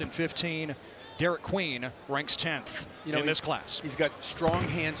 2015. Derik Queen ranks 10th in this class. He's got strong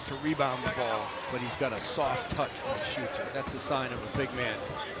hands to rebound the ball, but he's got a soft touch when he shoots it. That's a sign of a big man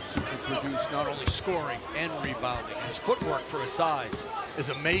who can produce not only scoring and rebounding. His footwork for his size is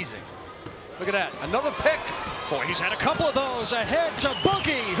amazing. Look at that, another pick. Boy, he's had a couple of those. Ahead to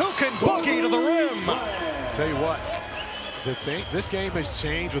Boogie, who can boogie to the rim. Tell you what, this game has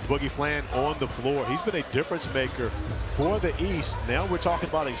changed with Boogie Fland on the floor. He's been a difference maker for the East. Now we're talking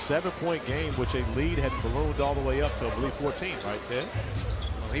about a 7-point game, which a lead had ballooned all the way up to, I believe, 14, right there.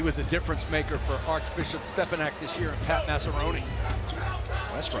 Well, he was a difference maker for Archbishop Stepanak this year and Pat Massaroni.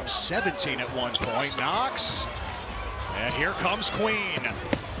 Westbrook 17 at one point. Knox. And here comes Queen.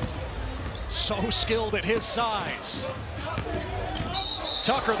 So skilled at his size.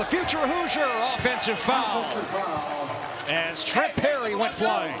 Tucker, the future Hoosier, offensive foul. As Trent Perry went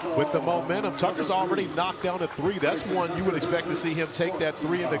flying. With the momentum, Tucker's already knocked down a 3. That's one you would expect to see him take that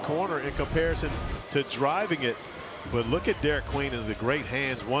 3 in the corner in comparison to driving it. But look at Derik Queen and the great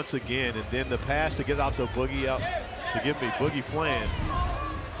hands once again, and then the pass to get out the Boogie out to give me Boogie Fland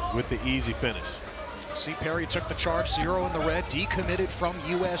with the easy finish. See, Perry took the charge, 0 in the red, decommitted from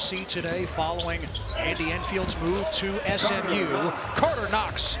USC today following Andy Enfield's move to SMU. Karter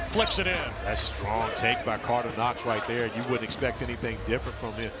Knox flips it in. That's a strong take by Karter Knox right there. You wouldn't expect anything different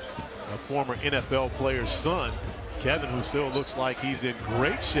from him. A former NFL player's son, Kevin, who still looks like he's in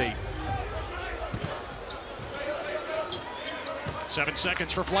great shape. 7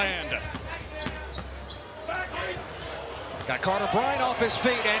 seconds for Fland. Got Carter Bryant off his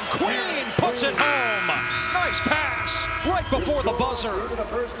feet, and Queen puts it home. Nice pass right before the buzzer.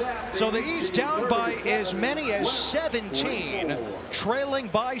 So the East down by as many as 17, trailing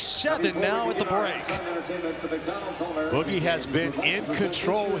by 7 now at the break. Boogie has been in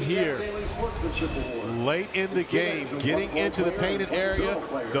control here late in the game, getting into the painted area.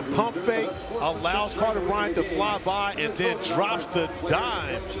 The pump fake allows Carter Bryant to fly by and then drops the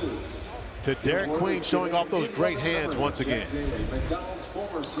dime to Derik Queen, showing off those great hands once again.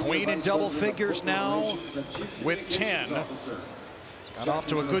 Queen in double figures now with 10. Got off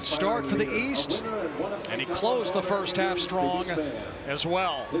to a good start for the East, and he closed the first half strong as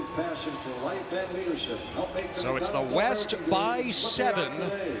well. So it's the West by 7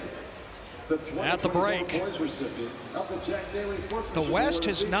 at the break. The West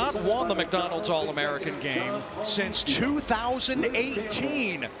has not won the McDonald's All-American game since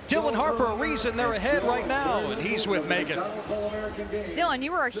 2018. Dylan Harper, a reason they're ahead right now, and he's with Megan. Dylan,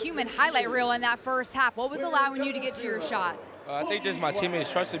 you were a human highlight reel in that first half. What was allowing you to get to your shot? I think just my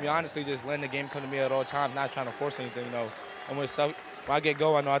teammates trusted me, honestly, just letting the game come to me at all times, not trying to force anything, you know. And when I get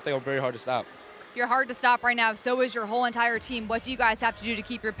going, I think I'm very hard to stop. You're hard to stop right now. So is your whole entire team. What do you guys have to do to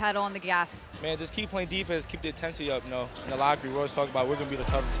keep your pedal on the gas? Man, just keep playing defense, keep the intensity up. You know, in the locker room, we always talk about we're going to be the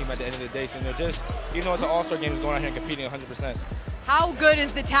toughest team at the end of the day. So, you know, just, even though it's an all-star game, it's going out here and competing 100%. How good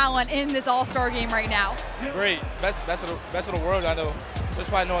is the talent in this all-star game right now? Great. Best of the world. I know. There's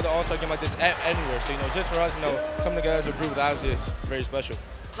probably no other all-star game like this anywhere. So, you know, just for us, you know, coming together as a group, obviously, it's very special.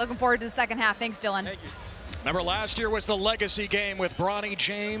 Looking forward to the second half. Thanks, Dylan. Thank you. Remember, last year was the legacy game with Bronny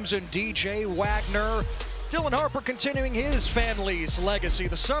James and DJ Wagner. Dylan Harper continuing his family's legacy,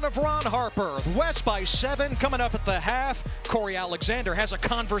 the son of Ron Harper. West by 7 coming up at the half. Corey Alexander has a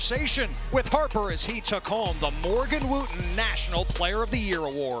conversation with Harper as he took home the Morgan Wooten National Player of the Year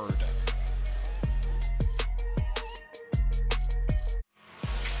Award.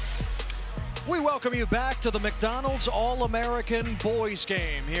 We welcome you back to the McDonald's All-American Boys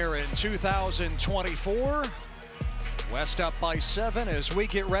Game here in 2024. West up by 7 as we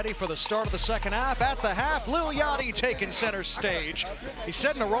get ready for the start of the second half. At the half, Lil Yachty taking center stage. He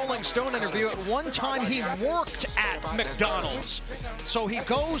said in a Rolling Stone interview at one time he worked at McDonald's. So he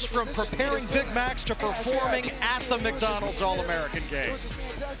goes from preparing Big Macs to performing at the McDonald's All-American Game.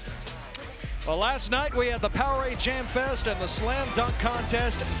 Well, last night we had the Powerade Jam Fest and the Slam Dunk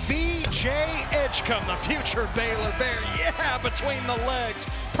Contest. B.J. Edgecombe, the future Baylor Bear, yeah, between the legs.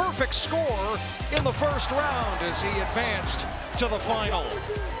 Perfect score in the first round as he advanced to the final.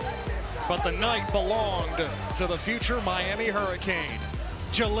 But the night belonged to the future Miami Hurricane.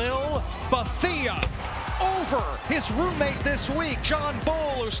 Jalil Bethea over his roommate this week, John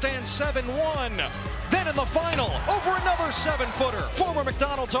Bull, who stands 7-1. Then in the final, over another 7-footer, former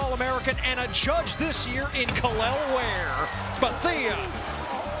McDonald's All-American and a judge this year in Kalel Ware. Bethea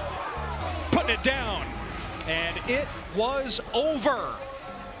putting it down, and it was over.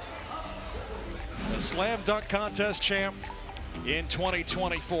 The Slam Dunk Contest champ in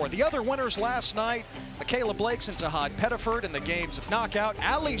 2024. The other winners last night, Michaela Blakes and Tahaad Pettiford in the games of knockout.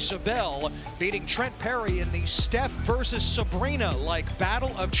 Ali Zabel beating Trent Perry in the Steph versus Sabrina-like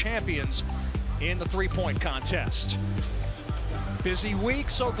battle of champions in the three-point contest. Busy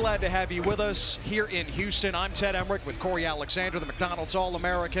week, so glad to have you with us here in Houston. I'm Ted Emmerich with Corey Alexander, the McDonald's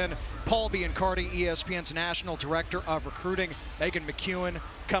All-American, Paul Biancardi, ESPN's National Director of Recruiting, Megan McEwen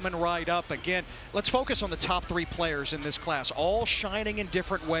coming right up again. Let's focus on the top 3 players in this class, all shining in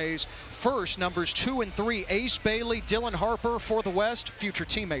different ways. First, numbers 2 and 3, Ace Bailey, Dylan Harper for the West, future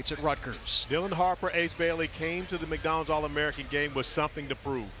teammates at Rutgers. Dylan Harper, Ace Bailey came to the McDonald's All-American game with something to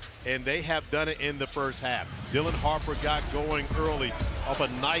prove, and they have done it in the first half. Dylan Harper got going early off a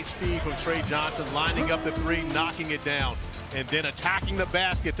nice feed from Tre Johnson, lining up the 3, knocking it down, and then attacking the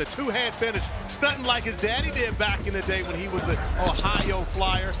basket. The two-hand finish, stunting like his daddy did back in the day when he was the Ohio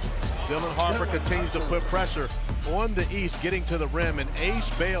Flyer. Dylan Harper continues to put pressure on the East, getting to the rim, and Ace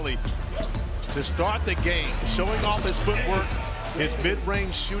Bailey to start the game, showing off his footwork, his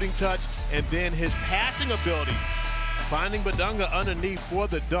mid-range shooting touch, and then his passing ability, finding Bidunga underneath for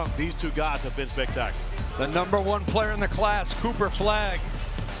the dunk. These two guys have been spectacular. The #1 player in the class, Cooper Flagg,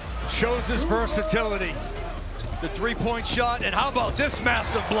 shows his versatility. The three-point shot, and how about this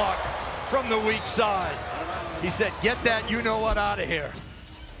massive block from the weak side? He said, get that you-know-what out of here.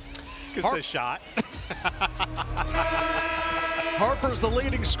 It's a shot. Harper's the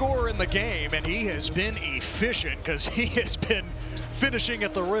leading scorer in the game, and he has been efficient because he has been finishing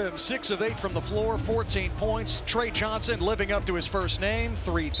at the rim. 6 of 8 from the floor, 14 points. Tre Johnson living up to his first name,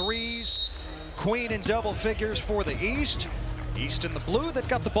 3 threes. Queen in double figures for the East. East in the blue that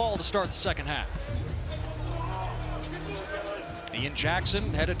got the ball to start the second half. Ian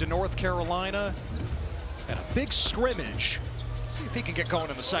Jackson headed to North Carolina. Had a big scrimmage. See if he can get going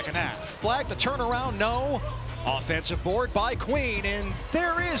in the second half. Flagg the turnaround, no. Offensive board by Queen, and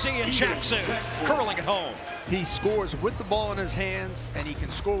there is Ian Jackson curling it home. He scores with the ball in his hands, and he can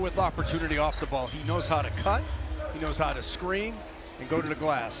score with opportunity off the ball. He knows how to cut, he knows how to screen, and go to the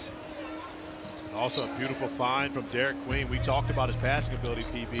glass. Also a beautiful find from Derik Queen. We talked about his passing ability,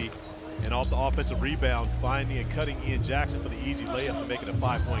 PB, and off the offensive rebound, finding and cutting Ian Jackson for the easy layup to make it a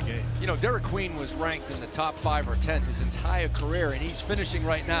 5-point game. You know, Derik Queen was ranked in the top 5 or 10 his entire career, and he's finishing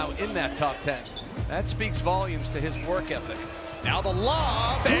right now in that top 10. That speaks volumes to his work ethic. Now the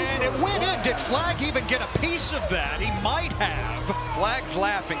lob, and it went in. Did Flagg even get a piece of that? He might have. Flagg's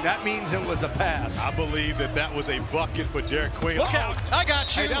laughing. That means it was a pass. I believe that that was a bucket for Derik Queen. Look out. I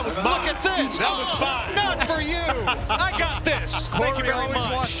got you. Hey, that was Look mine. at this. That was mine. Not for you. I got this. Thank you very always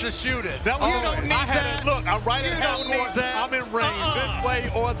much. wants to shoot it. That was You don't need that. Look, I'm right at half don't need that. I'm in range, this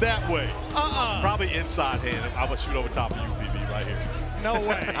way or that way. Probably inside hand. I would shoot over top of you, PB, right here. No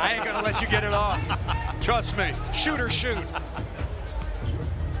way. I ain't gonna let you get it off. Trust me. Shoot or shoot.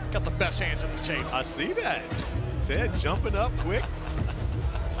 Got the best hands at the table. I see that. Ted jumping up quick.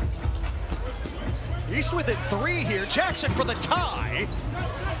 East within 3 here. Jackson for the tie.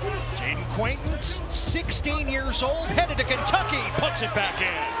 Jayden Quaintance, 16 years old, headed to Kentucky, puts it back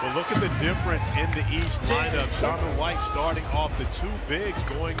in. Well, look at the difference in the East lineup. Sharman White starting off the 2 bigs,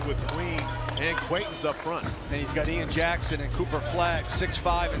 going with Queen and Quaintance up front. And he's got Ian Jackson and Cooper Flagg,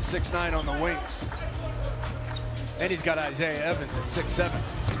 6'5" and 6'9" on the wings. And he's got Isaiah Evans at 6'7".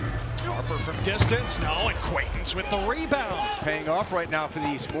 Harper from distance, no, and Quaintance with the rebounds. Paying off right now for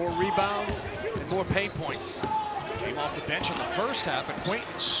the East. More rebounds and more paint points. Came off the bench in the first half, and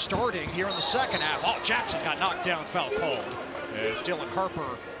Quaintance starting here in the second half. Oh, Jackson got knocked down, foul called. As Dylan Harper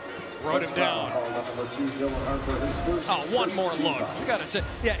wrote him down. Oh, one more look. We got to.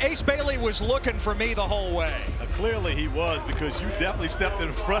 Yeah, Ace Bailey was looking for me the whole way. Clearly he was, because you definitely stepped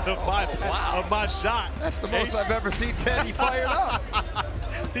in front of my shot. That's the most I've ever seen Teddy fired up.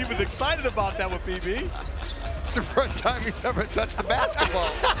 He was excited about that with PB. It's the first time he's ever touched the basketball.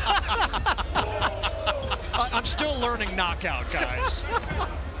 I'm still learning knockout, guys.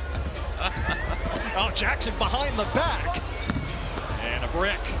 Oh, Jackson behind the back. And a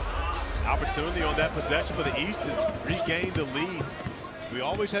brick. Opportunity on that possession for the East to regain the lead. We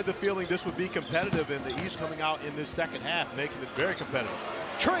always had the feeling this would be competitive, and the East coming out in this second half, making it very competitive.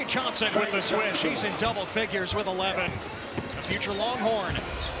 Tre Johnson with the swish. He's in double figures with 11. A future Longhorn.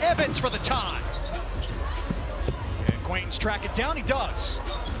 Evans for the tie. And Quaintance track it down. He does.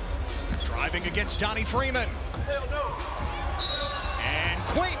 Driving against Donavan Freeman. And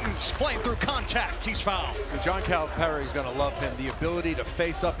Quaintance playing through contact. He's fouled. John Calipari's going to love him. The ability to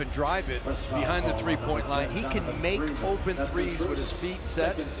face up and drive it behind the three-point line. He can make open threes with his feet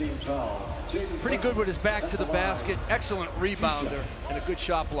set. Pretty good with his back to the basket. Excellent rebounder and a good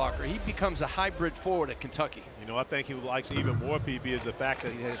shot blocker. He becomes a hybrid forward at Kentucky. You know, I think he likes even more, PB, is the fact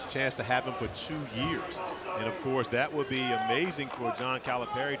that he has a chance to have him for 2 years. And, of course, that would be amazing for John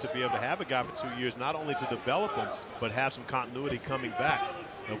Calipari to be able to have a guy for 2 years, not only to develop him, but have some continuity coming back.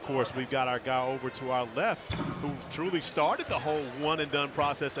 And of course, we've got our guy over to our left who truly started the whole one-and-done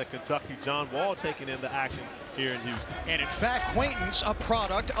process at Kentucky, John Wall, taking into action here in Houston. And in fact, Quaintance, a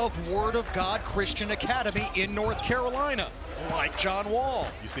product of Word of God Christian Academy in North Carolina, like John Wall.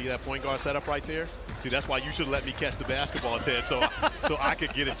 You see that point guard setup right there? See, that's why you should let me catch the basketball, Ted, so I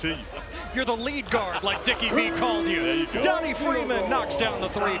could get it to you. You're the lead guard, like Dickie V called you. There you go. Donnie Freeman knocks down the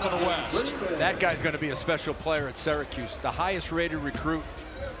three for the West. That guy's going to be a special player at Syracuse, the highest rated recruit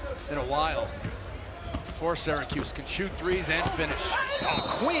in a while for Syracuse. Can shoot threes and finish.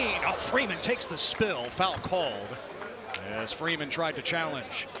 Oh, Queen. Oh, Freeman takes the spill. Foul called as Freeman tried to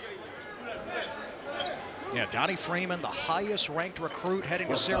challenge. Yeah, Donnie Freeman, the highest ranked recruit heading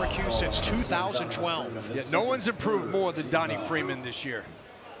to Syracuse since 2012. Yeah, no one's improved more than Donnie Freeman this year.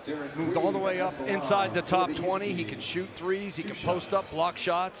 Moved all the way up inside the top 20. He can shoot threes. He can post up, block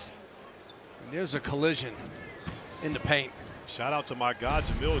shots. And there's a collision in the paint. Shout out to my guy,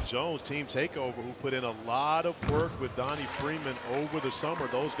 Jamil Jones, Team Takeover, who put in a lot of work with Donnie Freeman over the summer.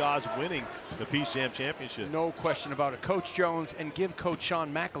 Those guys winning the Peach Jam Championship. No question about it. Coach Jones, and give Coach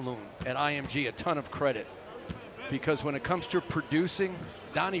Sean McAloon at IMG a ton of credit. Because when it comes to producing,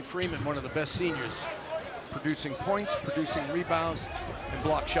 Donnie Freeman, one of the best seniors, producing points, producing rebounds, and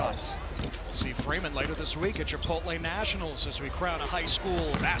block shots. We'll see Freeman later this week at Chipotle Nationals as we crown a high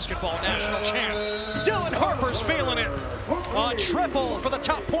school basketball national champ. Dylan Harper's feeling it. A triple for the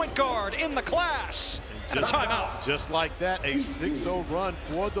top point guard in the class. And a timeout. Just like that, a 6-0 run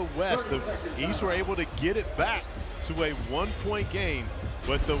for the West. The East were able to get it back to a one-point game,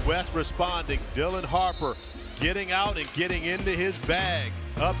 but the West responding. Dylan Harper getting out and getting into his bag.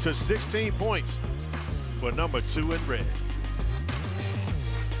 Up to 16 points for number 2 in red.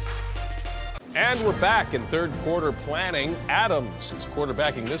 And we're back in third quarter planning. Adams is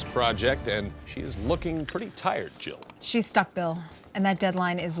quarterbacking this project, and she is looking pretty tired, Jill. She's stuck, Bill, and that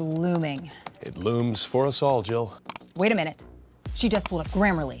deadline is looming. It looms for us all, Jill. Wait a minute. She just pulled up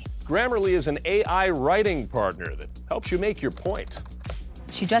Grammarly. Grammarly is an AI writing partner that helps you make your point.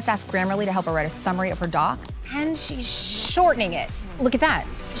 She just asked Grammarly to help her write a summary of her doc, and she's shortening it. Look at that.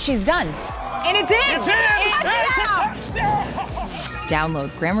 She's done. And it's in! It's in! It's a touchdown! Download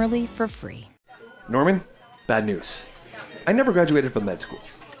Grammarly for free. Norman, bad news. I never graduated from med school.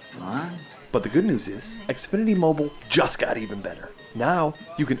 What? But the good news is, Xfinity Mobile just got even better. Now,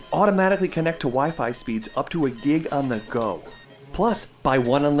 you can automatically connect to Wi-Fi speeds up to 1 gig on the go. Plus, buy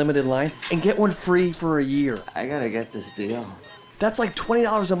one unlimited line and get one free for a year. I gotta get this deal. That's like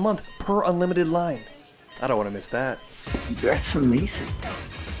 $20 a month per unlimited line. I don't want to miss that. That's amazing.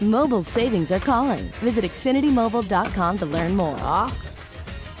 Mobile savings are calling. Visit XfinityMobile.com to learn more.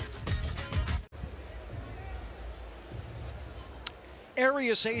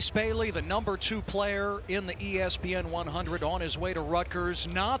 Arius Ace Bailey, the number 2 player in the ESPN 100, on his way to Rutgers.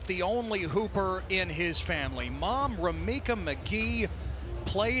 Not the only hooper in his family. Mom, Ramika McGee,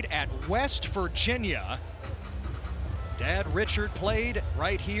 played at West Virginia. Dad, Richard, played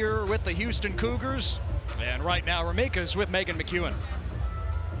right here with the Houston Cougars. And right now, Ramika's with Megan McEwen.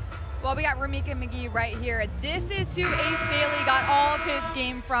 Well, we got Ramika McGee right here. This is who Ace Bailey got all of his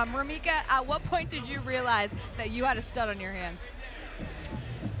game from. Ramika, at what point did you realize that you had a stud on your hands?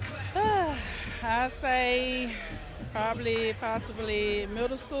 I'd say possibly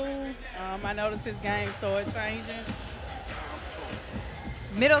middle school. I noticed his game started changing.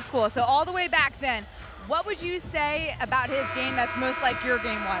 Middle school, so all the way back then. What would you say about his game that's most like your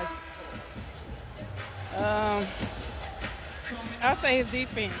game was? I'd say his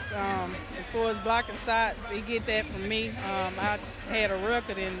defense. As far as blocking shots, he get that from me. I had a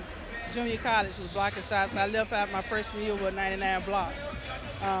record in junior college with blocking shots. I left out my freshman year with 99 blocks.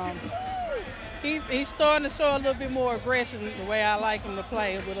 He's starting to show a little bit more aggression the way I like him to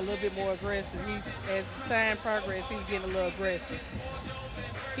play, with a little bit more aggressive. As time progresses, he's getting a little aggressive.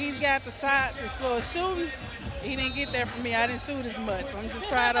 He's got the shot as far as shooting. He didn't get that from me. I didn't shoot as much. I'm just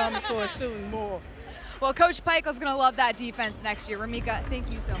proud of him as far as shooting more. Well, Coach Pikel's going to love that defense next year. Ramika, thank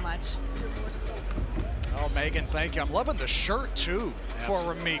you so much. Oh, Megan, thank you. I'm loving the shirt, too, for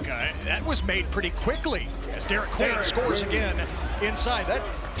Ramika. That was made pretty quickly as Derik Queen scores again inside. That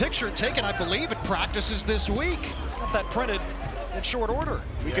picture taken, I believe, at practices this week. Got that printed in short order.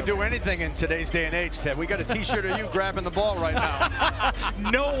 We can do anything in today's day and age, Ted. We got a T-shirt of you grabbing the ball right now.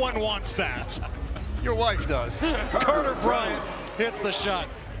 No one wants that. Your wife does. Carter Bryant hits the shot.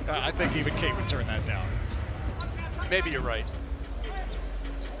 I think even Kate would turn that down. Maybe you're right.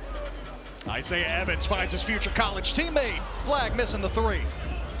 Isaiah Evans finds his future college teammate. Flagg missing the three.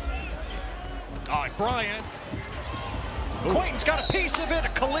 Bryant. Quaintance got a piece of it, a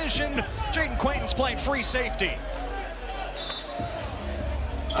collision. Jayden Quaintance playing free safety.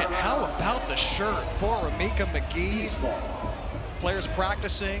 And how about the shirt for Ramika McGee? Players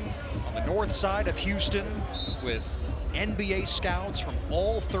practicing on the north side of Houston with NBA scouts from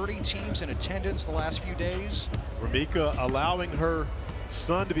all 30 teams in attendance the last few days. Ramika allowing her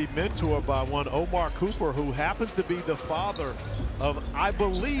son to be mentored by one Omar Cooper, who happens to be the father of, I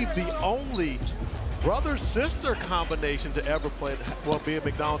believe, the only brother-sister combination to ever play, well, be a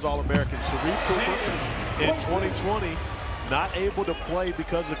McDonald's All-American. Sharif Cooper in 2020, not able to play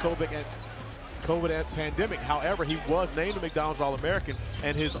because of the COVID pandemic. However, he was named a McDonald's All-American,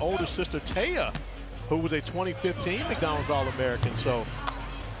 and his older sister, Taya, who was a 2015 McDonald's All-American. So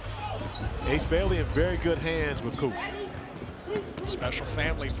Ace Bailey in very good hands with Coop. Special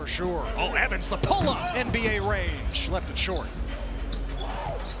family for sure. Oh, Evans, the pull-up, NBA range. Left it short.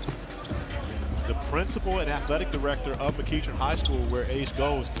 The principal and athletic director of McEachern High School, where Ace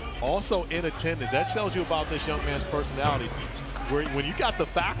goes, also in attendance. That tells you about this young man's personality. When you got the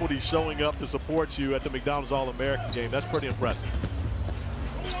faculty showing up to support you at the McDonald's All-American game, that's pretty impressive.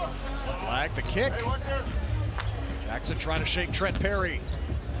 Flagg the kick. Jackson trying to shake Trent Perry.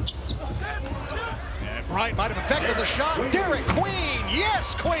 And Bryant might have affected the shot. Derik Queen,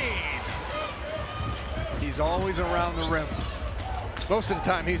 yes, Queen! He's always around the rim. Most of the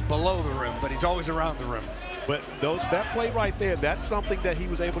time he's below the rim, but he's always around the rim. But that play right there, that's something that he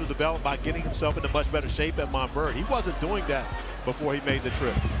was able to develop by getting himself into much better shape at Montverde. He wasn't doing that before he made the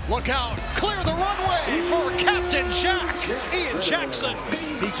trip. Look out, clear the runway for Captain Jack, Ian Jackson.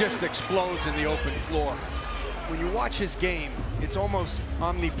 He just explodes in the open floor. When you watch his game, it's almost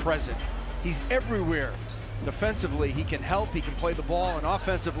omnipresent. He's everywhere. Defensively, he can help, he can play the ball, and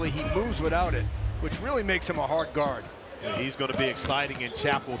offensively, he moves without it, which really makes him a hard guard. And he's going to be exciting in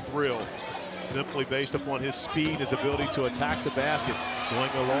Chapel Thrill, simply based upon his speed, his ability to attack the basket, going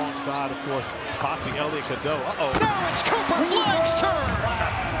alongside, of course, possibly Elliot Cadeau. Uh-oh. Now it's Cooper Flagg's turn.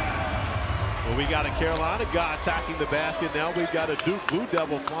 Well, we got a Carolina guy attacking the basket. Now we've got a Duke Blue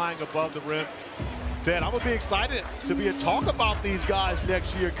Devil flying above the rim. Ted, I'm going to be excited to be a talk about these guys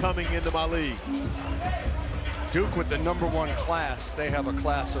next year coming into my league. Duke with the #1 class. They have a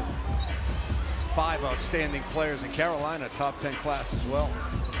class of 5 outstanding players, and Carolina top 10 class as well.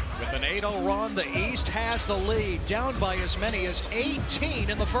 With an 8-0 run, the East has the lead, down by as many as 18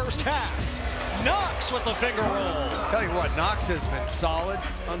 in the first half. Knox with the finger roll. I'll tell you what, Knox has been solid,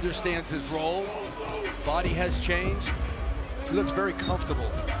 understands his role. Body has changed. He looks very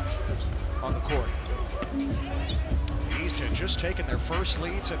comfortable on the court. The East had just taken their first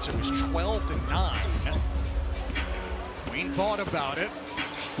lead since it was 12-9. Queen thought about it.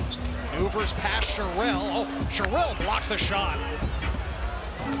 Maneuvers past Sherrell. Oh, Sherrell blocked the shot.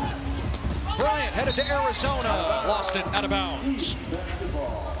 Bryant headed to Arizona. Lost it out of bounds.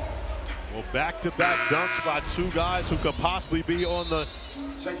 Well, back-to-back dunks by two guys who could possibly be on the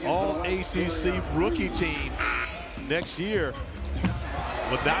All-ACC rookie team next year.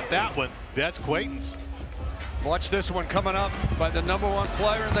 But not that one. That's Quaintance. Watch this one coming up by the #1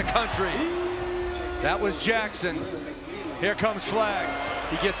 player in the country. That was Jackson. Here comes Flagg.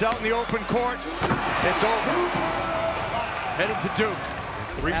 He gets out in the open court. It's over. Headed to Duke.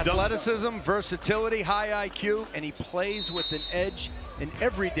 Athleticism, versatility, high IQ, and he plays with an edge, an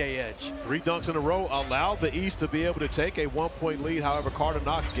everyday edge. 3 dunks in a row allowed the East to be able to take a 1-point lead. However, Karter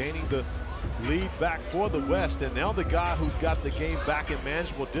Knox gaining the lead back for the West. And now the guy who got the game back in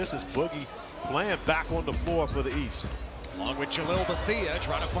manageable distance, Boogie Fland, back on the floor for the East. Along with Jalil Bethea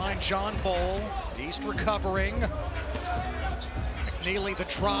trying to find John Bowl. East recovering. McNeeley the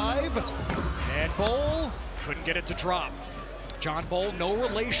drive. And Bowl couldn't get it to drop. John Bowl, no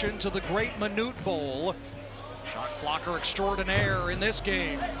relation to the great Manute Bowl. Shot blocker extraordinaire in this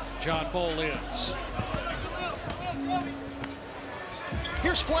game, John Bowl is.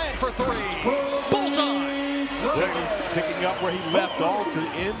 Here's Fland for 3. Bullseye! Picking up where he left off to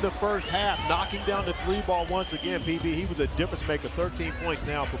end the first half, knocking down the 3-ball once again. PB, he was a difference maker, 13 points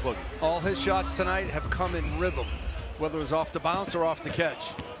now for Boogie. All his shots tonight have come in rhythm, whether it was off the bounce or off the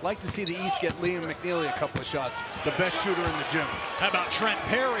catch. Like to see the East get Liam McNeeley a couple of shots, the best shooter in the gym. How about Trent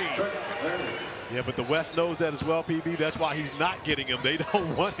Perry? Yeah, but the West knows that as well, PB. That's why he's not getting him. They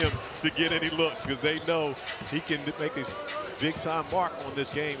don't want him to get any looks because they know he can make a big-time mark on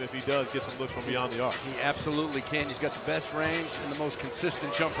this game if he does get some looks from beyond the arc. He absolutely can. He's got the best range and the most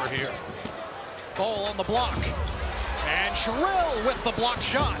consistent jumper here. Bowl on the block. And Sherrell with the block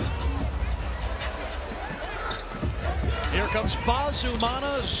shot. Here comes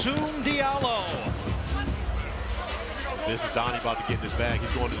Fazumana Zoom Diallo. This is Donnie about to get in his bag.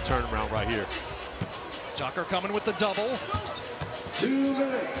 He's going to the turnaround right here. Tucker coming with the double. 2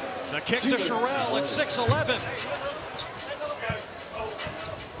 minutes. The kick to Sherrell at 6:11.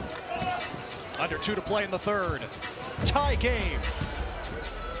 Under 2 to play in the third. Tie game.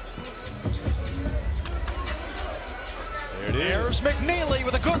 There it is. There's McNeeley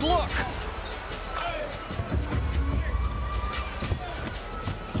with a good look.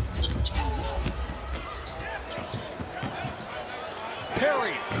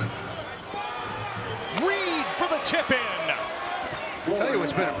 Perry. Reid for the tip in. I'll tell you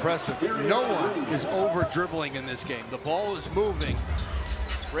what's been impressive. No one is over dribbling in this game. The ball is moving.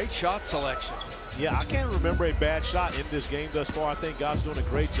 Great shot selection. Yeah, I can't remember a bad shot in this game thus far. I think God's doing a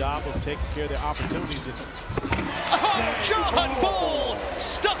great job of taking care of their opportunities. Oh, John Bull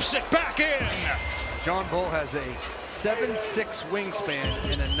stuffs it back in. John Bull has a 7'6" wingspan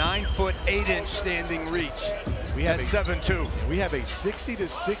and a 9', 8" standing reach. We have at 7'2". We have a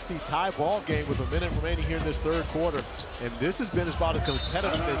 60-60 tie ball game with a minute remaining here in this third quarter. And this has been about as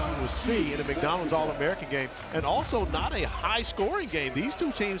competitive as you will see in a McDonald's All-American game. And also not a high-scoring game. These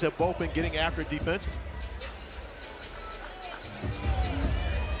two teams have both been getting after it defensively.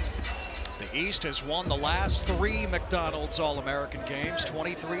 The East has won the last 3 McDonald's All-American games,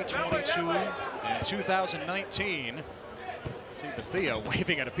 23-22 in 2019. See Bethea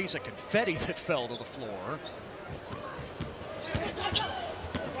waving at a piece of confetti that fell to the floor.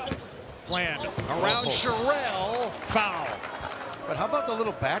 Fland around Sherrell, foul. But how about the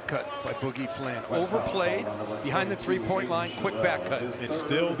little back cut by Boogie Fland? Overplayed, behind the three-point line, quick back cut. And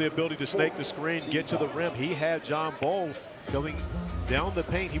still the ability to snake the screen, get to the rim. He had John Bull going down the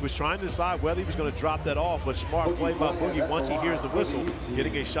paint. He was trying to decide whether he was going to drop that off, but smart play by Boogie once he hears the whistle,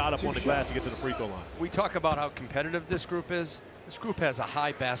 getting a shot up on the glass to get to the free throw line. We talk about how competitive this group is. This group has a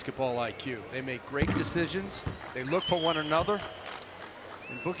high basketball IQ. They make great decisions. They look for one another.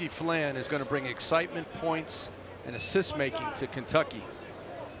 And Boogie Fland is going to bring excitement, points, and assist making to Kentucky.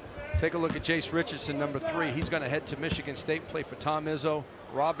 Take a look at Jace Richardson, number 3. He's going to head to Michigan State, play for Tom Izzo.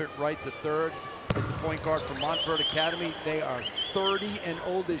 Robert Wright III is the point guard for Montverde Academy. They are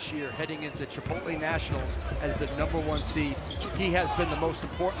 30-0 this year, heading into Chipotle Nationals as the #1 seed. He has been the most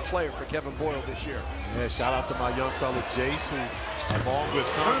important player for Kevin Boyle this year. Yeah, shout out to my young fella Jace, who, along with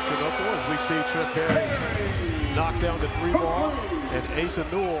as we see Trent Perry knock down the 3-ball, and Asa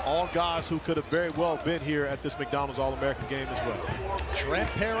Newell, all guys who could have very well been here at this McDonald's All-American game as well. Trent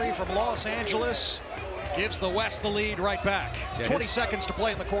Perry from Los Angeles gives the West the lead right back. Yeah, 20 seconds to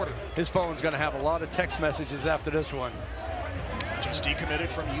play in the quarter. His phone's going to have a lot of text messages after this one. Just decommitted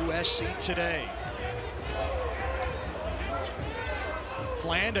from USC today.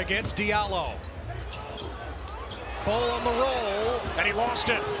 Fland against Diallo. Bull on the roll, and he lost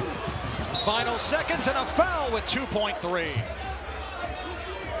it. Final seconds and a foul with 2.3.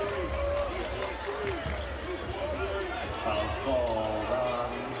 Foul called on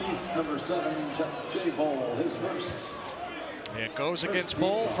East number 7, Jay Bull, his first. It goes against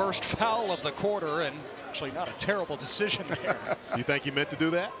Bull, first foul of the quarter, and actually not a terrible decision there. You think he meant to do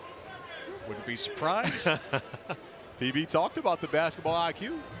that? Wouldn't be surprised. PB talked about the basketball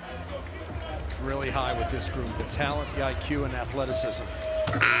IQ. It's really high with this group, the talent, the IQ, and athleticism.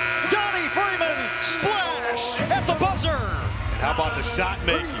 Donnie Freeman, splash at the buzzer. And how about the shot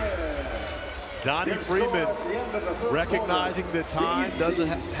making? Donnie Freeman recognizing the time, doesn't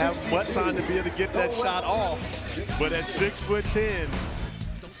have much time to be able to get that shot off, but at 6'10"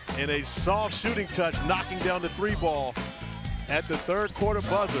 and a soft shooting touch, knocking down the 3-ball at the third quarter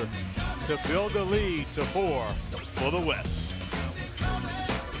buzzer to build the lead to 4 for the West.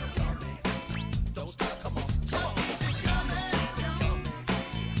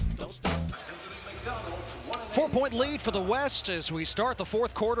 4-point lead for the West as we start the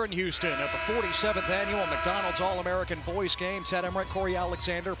fourth quarter in Houston at the 47th annual McDonald's All-American Boys Game. Ted Emmerich, Corey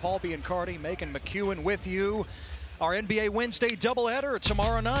Alexander, Paul Biancardi, Megan McEwen with you. Our NBA Wednesday doubleheader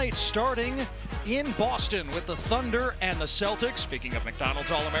tomorrow night starting in Boston with the Thunder and the Celtics. Speaking of McDonald's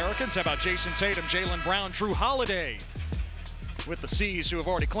All-Americans, how about Jason Tatum, Jaylen Brown, Drew Holiday with the C's, who have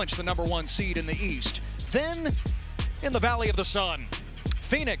already clinched the #1 seed in the East. Then in the Valley of the Sun,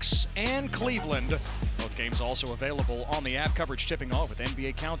 Phoenix and Cleveland. Both games also available on the app. Coverage tipping off with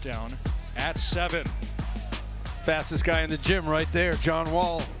NBA Countdown at 7. Fastest guy in the gym right there, John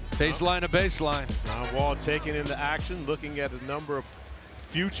Wall. Baseline to baseline. John Wall taking into action, looking at a number of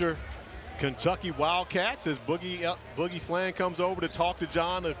future Kentucky Wildcats as Boogie Fland comes over to talk to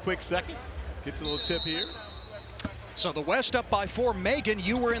John a quick second. Gets a little tip here. So the West up by 4. Megan,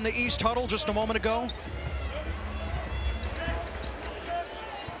 you were in the East huddle just a moment ago.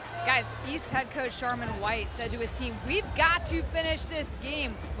 Guys, East head coach Sharman White said to his team, we've got to finish this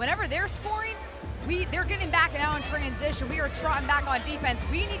game. Whenever they're scoring, they're getting back now in transition. We are trotting back on defense.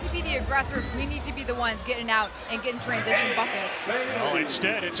 We need to be the aggressors. We need to be the ones getting out and getting transition buckets. Well,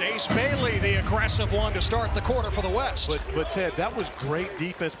 instead, it's Ace Bailey, the aggressive one, to start the quarter for the West. But Ted, that was great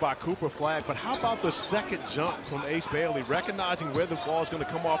defense by Cooper Flagg. But how about the second jump from Ace Bailey, recognizing where the ball is going to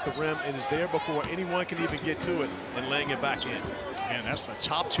come off the rim and is there before anyone can even get to it and laying it back in. And that's the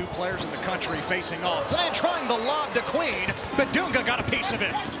top 2 players in the country facing off. Fland trying the lob to Queen. Bidunga got a piece of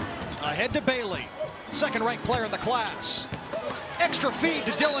it. Ahead to Bailey, second-ranked player in the class. Extra feed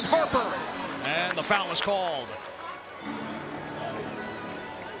to Dylan Harper. And the foul is called.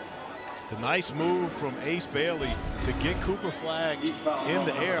 The nice move from Ace Bailey to get Cooper Flagg in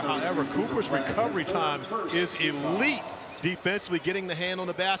the air. However, Cooper's recovery time is elite defensively, getting the hand on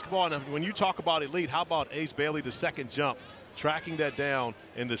the basketball. And when you talk about elite, how about Ace Bailey, the second jump, tracking that down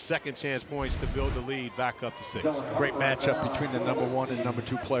in the second chance points to build the lead back up to 6. Great matchup between the #1 and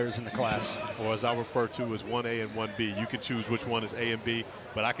 #2 players in the class. Or as I refer to as 1A and 1B. You can choose which one is A and B,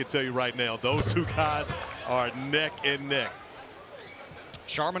 but I can tell you right now, those 2 guys are neck and neck.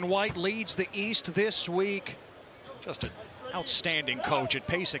 Sharman White leads the East this week. Just an outstanding coach at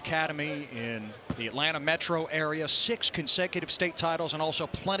Pace Academy in the Atlanta metro area. 6 consecutive state titles and also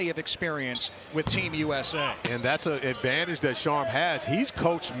plenty of experience with Team USA. And that's an advantage that Sharm has. He's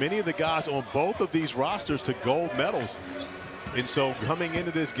coached many of the guys on both of these rosters to gold medals. And so coming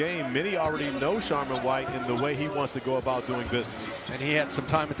into this game, many already know Sharman White and the way he wants to go about doing business. And he had some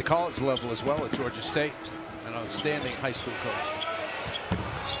time at the college level as well at Georgia State. An outstanding high school coach.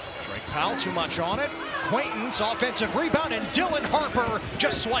 Drake Powell too much on it. Quaintance offensive rebound, and Dylan Harper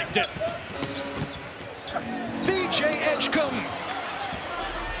just swiped it. VJ Edgecombe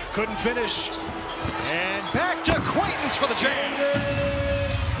couldn't finish. And back to Quaintance for the jam.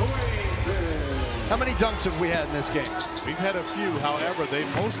 How many dunks have we had in this game? We've had a few. However,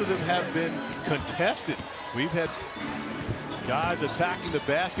 most of them have been contested. We've had guys attacking the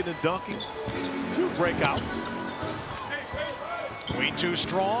basket and dunking. A few breakouts. Queen too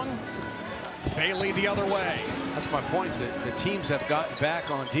strong. Bailey the other way. That's my point. The teams have gotten back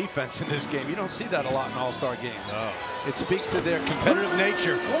on defense in this game. You don't see that a lot in all-star games. No. It speaks to their competitive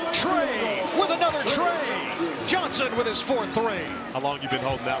nature. Tre with another Tre Johnson with his 4th 3. How long you been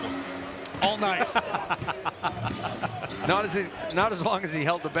holding that one? All night. Not as long as he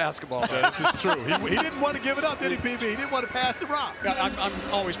held the basketball. This is true. He didn't want to give it up, did he, PB? He didn't want to pass the rock.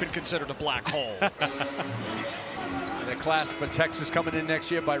 I've always been considered a black hole. The class for Texas coming in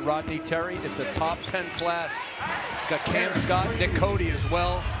next year by Rodney Terry. It's a top 10 class. It's got Cam Scott, Nick Cody as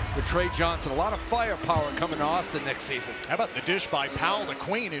well, with Tre Johnson. A lot of firepower coming to Austin next season. How about the dish by Powell to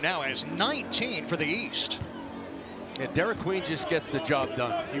Queen, who now has 19 for the East? Yeah, Derik Queen just gets the job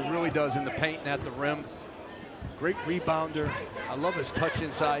done. He really does in the paint and at the rim. Great rebounder. I love his touch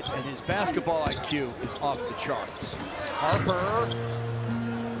inside, and his basketball IQ is off the charts. Harper.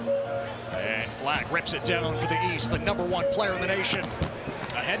 And Flagg rips it down for the East, the #1 player in the nation.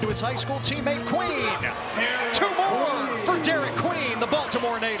 Ahead to his high school teammate, Queen. 2 more for Derik Queen, the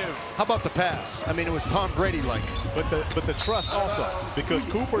Baltimore native. How about the pass? I mean, it was Tom Brady-like. But the trust also, because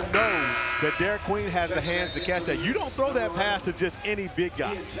Cooper knows that Derik Queen has the hands to catch that. You don't throw that pass to just any big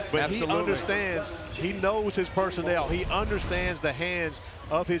guy. But Absolutely. He understands, he knows his personnel. He understands the hands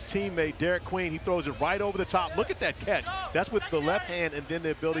of his teammate, Derik Queen. He throws it right over the top. Look at that catch. That's with the left hand and then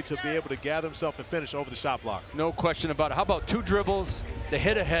the ability to be able to gather himself and finish over the shot block. No question about it. How about 2 dribbles, the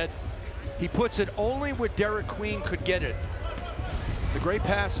hit ahead? He puts it only where Derik Queen could get it. The great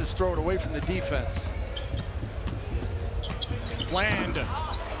pass is thrown away from the defense. Fland,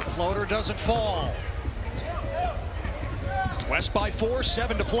 floater doesn't fall. West by 4,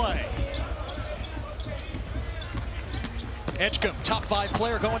 7 to play. Edgecombe, top 5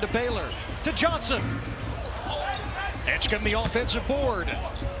 player, going to Baylor. To Johnson. Edgecombe, the offensive board.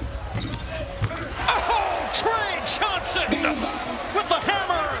 Oh, Tre Johnson with the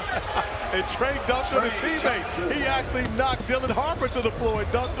hammer. And Tre dunked on his teammate. He actually knocked Dylan Harper to the floor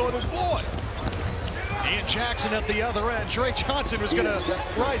and dunked on his boy. Ian Jackson at the other end. Tre Johnson was going to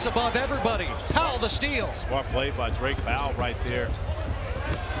rise above everybody. Powell the steal. Smart play by Drake Powell right there.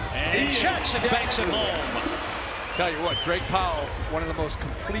 And Jackson banks it home. Tell you what, Drake Powell, one of the most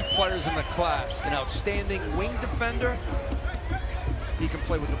complete players in the class, an outstanding wing defender. He can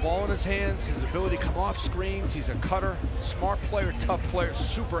play with the ball in his hands, his ability to come off screens. He's a cutter, smart player, tough player,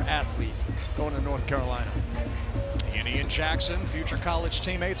 super athlete going to North Carolina. Ian Jackson, future college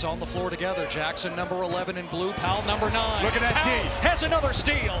teammates on the floor together. Jackson, number 11 in blue, Powell, number 9. Look at that Powell D. has another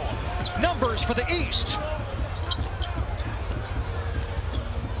steal. Numbers for the East.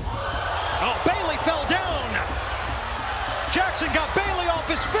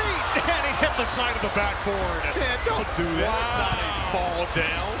 side of the backboard. Ted, don't do that. Wow. That's not a fall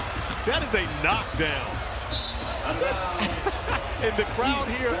down. That is a knockdown. And the crowd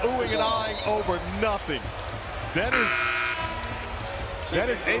here oohing and eyeing over nothing. That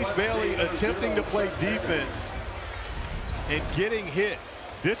is Ace Bailey attempting to play defense and getting hit.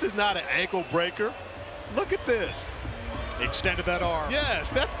 This is not an ankle breaker. Look at this. Extended that arm.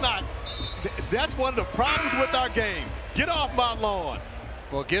 Yes, that's one of the problems with our game. Get off my lawn.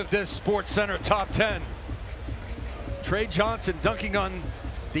 Well, give this Sports Center top 10. Tre Johnson dunking on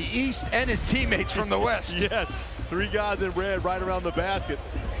the East and his teammates from the West. Yes, 3 guys in red right around the basket.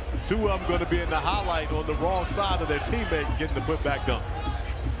 2 of them going to be in the highlight on the wrong side of their teammate getting the putback dunk.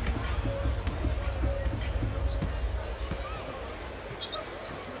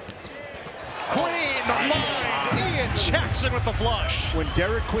 Queen, the find. Ian Jackson with the flush. When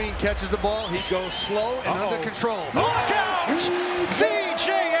Derik Queen catches the ball, he goes slow and under control. Look out! VJ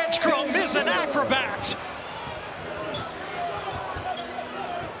Edgecombe is an acrobat.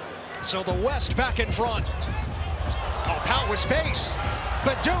 So the West back in front. Oh, Powell with space.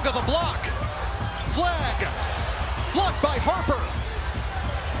 Bidunga the block. Flagg. Blocked by Harper.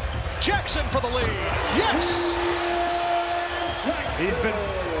 Jackson for the lead. Yes! He's been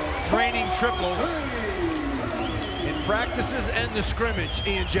draining triples in practices and the scrimmage,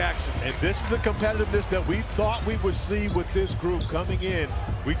 Ian Jackson. And this is the competitiveness that we thought we would see with this group coming in.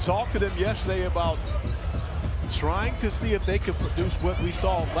 We talked to them yesterday about trying to see if they could produce what we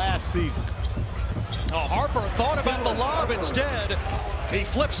saw last season. Oh, Harper thought about the lob instead. He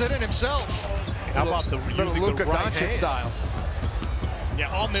flips it in himself. How about the using Luka the right Doncic hand style?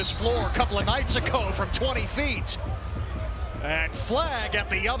 Yeah, on this floor a couple of nights ago from 20 feet. And Flagg at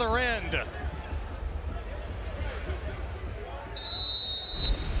the other end.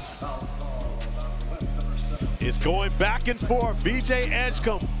 It's going back and forth. VJ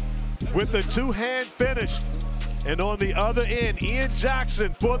Edgecombe with the 2-hand finish. And on the other end, Ian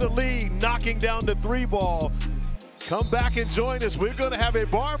Jackson for the lead, knocking down the 3-ball. Come back and join us. We're going to have a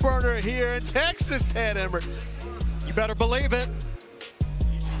barn burner here in Texas, Ted Emmert. You better believe it.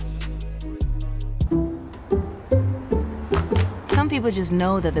 Some people just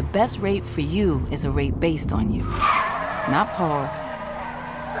know that the best rate for you is a rate based on you. Not Paul.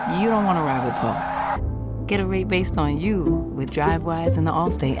 You don't want to ride with Paul. Get a rate based on you with DriveWise and the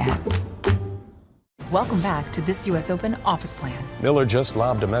Allstate app. Welcome back to this U.S. Open office plan. Miller just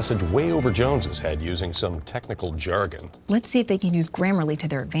lobbed a message way over Jones's head using some technical jargon. Let's see if they can use Grammarly to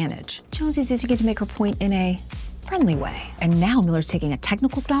their advantage. Jonesy's using it to make her point in a friendly way. And now Miller's taking a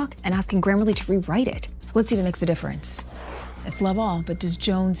technical doc and asking Grammarly to rewrite it. Let's see if it makes the difference. It's love all, but does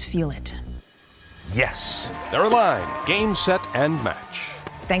Jones feel it? Yes, they're aligned. Game, set, and match.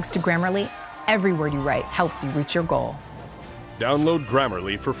 Thanks to Grammarly, every word you write helps you reach your goal. Download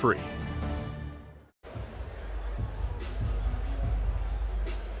Grammarly for free.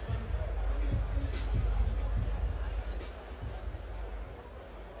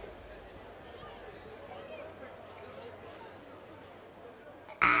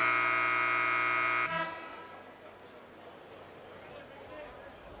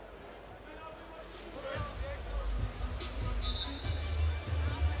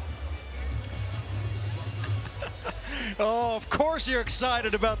 Oh, of course you're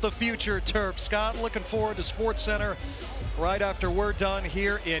excited about the future, Terp. Scott, looking forward to Sports Center right after we're done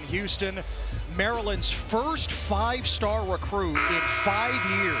here in Houston. Maryland's first 5-star recruit in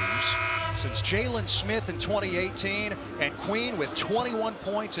 5 years since Jalen Smith in 2018, and Queen with 21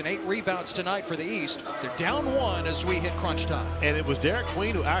 points and 8 rebounds tonight for the East. They're down 1 as we hit crunch time. And it was Derik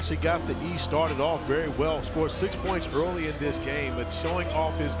Queen who actually got the East started off very well, scored 6 points early in this game, but showing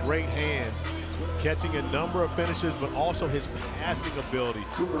off his great hands, catching a number of finishes, but also his passing ability.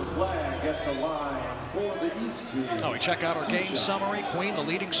 Flagg at the line for the East team. Oh, we check out our game summary. Queen, the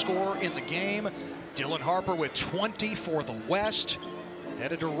leading scorer in the game. Dylan Harper with 20 for the West.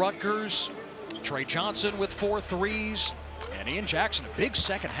 Headed to Rutgers. Tre Johnson with 4 threes. And Ian Jackson, a big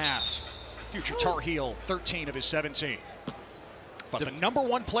second half. Future Tar Heel, 13 of his 17. But the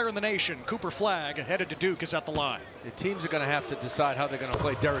 #1 player in the nation, Cooper Flagg, headed to Duke, is at the line. The teams are going to have to decide how they're going to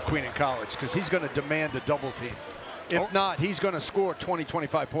play Derik Queen in college, because he's going to demand the double team. If not, he's going to score 20,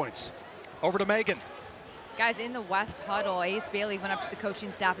 25 points. Over to Megan. Guys, in the West huddle, Ace Bailey went up to the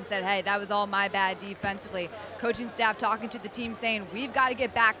coaching staff and said, hey, that was all my bad defensively. Coaching staff talking to the team saying, we've got to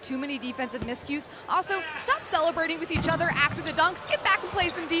get back, too many defensive miscues. Also, stop celebrating with each other after the dunks. Get back and play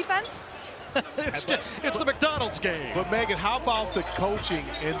some defense. It's the McDonald's game. But Megan, how about the coaching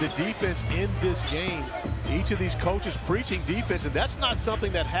and the defense in this game? Each of these coaches preaching defense, and that's not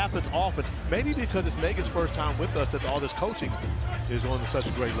something that happens often. Maybe because it's Megan's first time with us that all this coaching is on such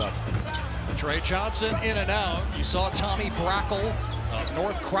a great level. Tre Johnson in and out. You saw Tommy Brackle of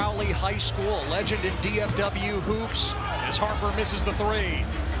North Crowley High School, a legend in DFW hoops, as Harper misses the three.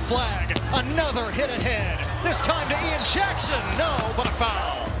 Flagg, another hit ahead. This time to Ian Jackson. No, but a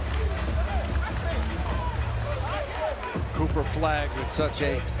foul. Cooper Flagg with such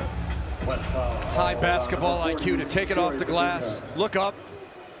a high basketball IQ to take it off the glass, look up,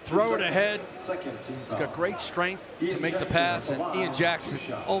 throw it ahead. He's got great strength to make the pass, and Ian Jackson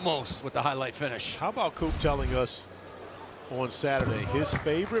almost with the highlight finish. How about Coop telling us on Saturday his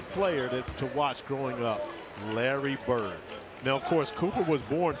favorite player to watch growing up, Larry Bird. Now, of course, Cooper was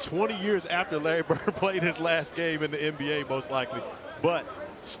born 20 years after Larry Bird played his last game in the NBA, most likely. But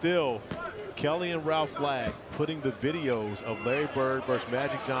still, Kelly and Ralph Flagg putting the videos of Larry Bird versus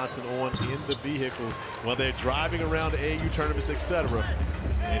Magic Johnson on in the vehicles while they're driving around the AAU tournaments, etc.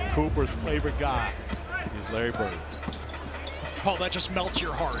 And Cooper's favorite guy is Larry Bird. Oh, that just melts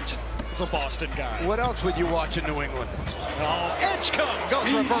your heart as a Boston guy. What else would you watch in New England? Oh, Edgecombe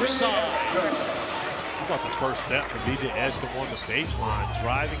goes reverse side. How about the first step from VJ Edgecombe on the baseline,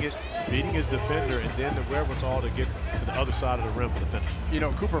 driving it, beating his defender, and then the wherewithal to get to the other side of the rim for the finish. You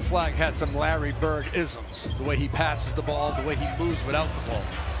know, Cooper Flagg has some Larry Bird isms. The way he passes the ball, the way he moves without the ball.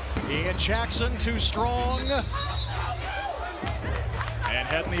 Ian Jackson too strong. And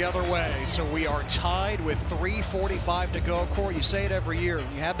heading the other way. So we are tied with 3:45 to go. Corey, you say it every year.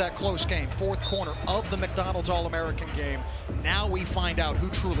 You have that close game, fourth quarter of the McDonald's All-American game. Now we find out who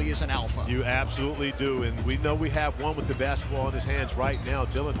truly is an alpha. You absolutely do. And we know we have one with the basketball in his hands right now,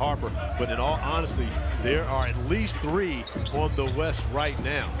 Dylan Harper. But in all honesty, there are at least three on the West right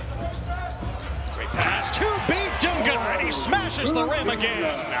now. Great pass to Bidunga, and he smashes the rim again.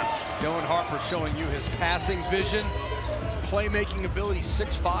 Dylan Harper showing you his passing vision. Playmaking ability,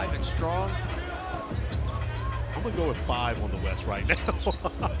 6'5" and strong. I'm gonna go with 5 on the West right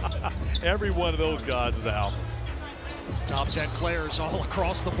now. Every one of those guys is an alpha. Top 10 players all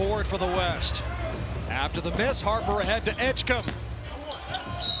across the board for the West. After the miss, Harper ahead to Edgecombe.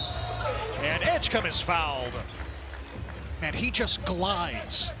 And Edgecombe is fouled. And he just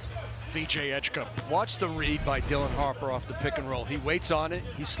glides. VJ Edgecombe. Watch the read by Dylan Harper off the pick and roll. He waits on it.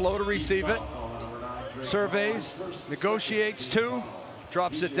 He's slow to receive it. Surveys, negotiates two,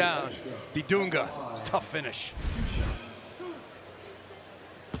 drops it down. Bidunga, tough finish.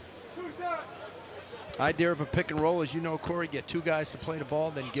 Idea of a pick and roll, as you know, Corey, get two guys to play the ball,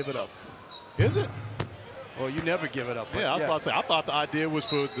 then give it up. Is it? Well, you never give it up. Yeah, I was about to say, I thought the idea was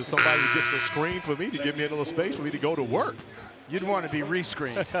for somebody to get some screen for me to give me a little space for me to go to work. You'd want to be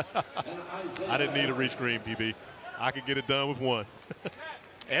rescreened. I didn't need a rescreen, PB. I could get it done with one.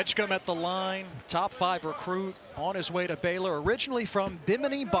 Edgecombe at the line, top 5 recruit on his way to Baylor, originally from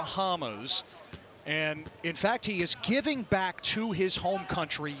Bimini, Bahamas. And in fact, he is giving back to his home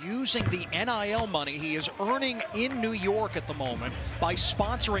country using the NIL money he is earning in New York at the moment by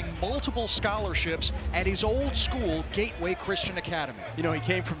sponsoring multiple scholarships at his old school, Gateway Christian Academy. You know, he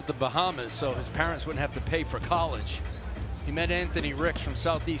came from the Bahamas, so his parents wouldn't have to pay for college. He met Anthony Ricks from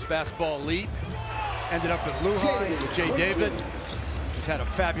Southeast Basketball Elite, ended up at Lehigh with Jay David. He's had a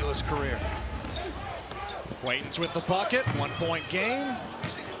fabulous career. Quaintance with the bucket, 1-point game.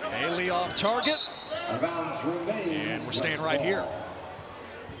 Haley off target. And we're staying right here.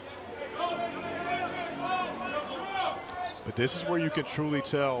 But this is where you can truly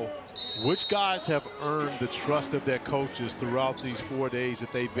tell which guys have earned the trust of their coaches throughout these 4 days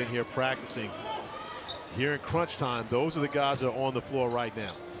that they've been here practicing. Here in crunch time, those are the guys that are on the floor right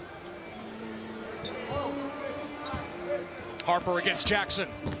now. Harper against Jackson,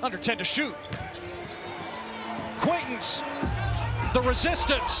 under 10 to shoot. Quaintance, the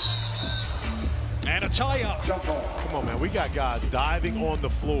resistance, and a tie-up. Come on, man, we got guys diving on the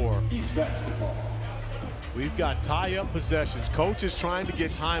floor. We've got tie-up possessions. Coaches trying to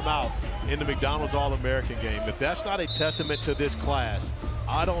get timeouts in the McDonald's All-American game. If that's not a testament to this class,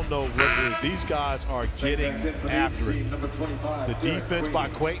 I don't know what it is. These guys are getting after it. The defense by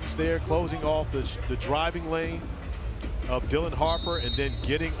Quaintance there, closing off the driving lane of Dylan Harper, and then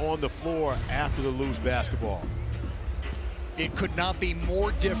getting on the floor after the loose basketball. It could not be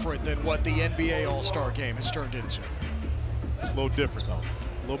more different than what the NBA All-Star game has turned into. A little different, though.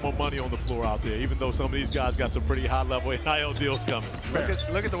 A little more money on the floor out there, even though some of these guys got some pretty high-level NIL deals coming.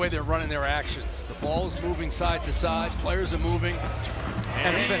 Look at the way they're running their actions. The ball's moving side to side. Players are moving.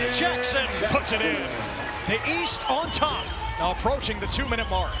 And finish. Jackson puts it in. The East on top, now approaching the 2-minute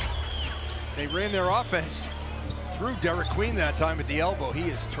mark. They ran their offense through Derik Queen that time at the elbow. He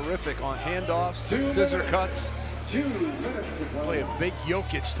is terrific on handoffs, scissor cuts. 2 minutes to play a big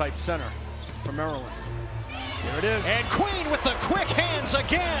Jokic type center for Maryland. There it is. And Queen with the quick hands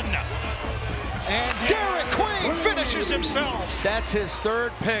again. And Derik Queen finishes himself. That's his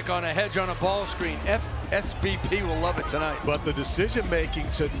third pick on a hedge on a ball screen. SVP will love it tonight. But the decision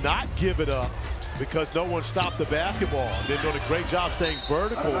making to not give it up because no one stopped the basketball. They're doing a great job staying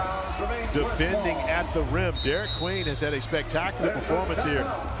vertical, defending at the rim. Derik Queen has had a spectacular performance here.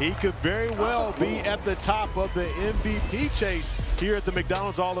 He could very well be at the top of the MVP chase here at the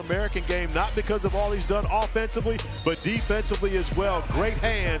McDonald's All-American game, not because of all he's done offensively, but defensively as well. Great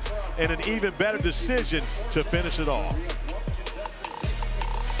hands and an even better decision to finish it off.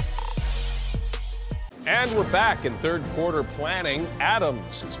 And we're back in third quarter planning.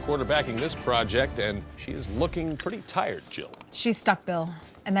 Adams is quarterbacking this project, and she is looking pretty tired, Jill. She's stuck, Bill,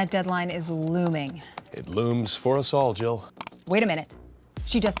 and that deadline is looming. It looms for us all, Jill. Wait a minute.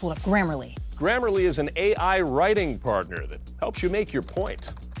 She just pulled up Grammarly. Grammarly is an AI writing partner that helps you make your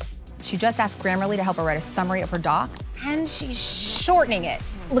point. She just asked Grammarly to help her write a summary of her doc, and she's shortening it.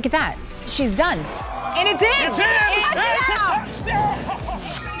 Look at that. She's done. And it's in! It's in! It's a touchdown!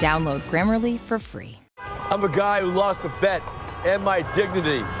 Download Grammarly for free. I'm a guy who lost a bet and my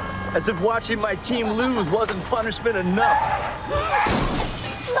dignity. As if watching my team lose wasn't punishment enough.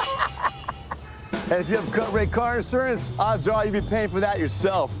 And if you have cut rate car insurance, odds are you'll be paying for that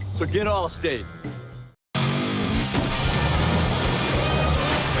yourself. So get Allstate.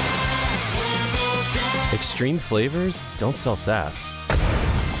 Extreme flavors don't sell sass.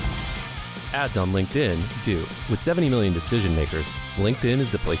 Ads on LinkedIn do. With 70 million decision makers, LinkedIn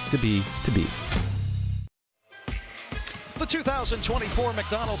is the place to be to beat. The 2024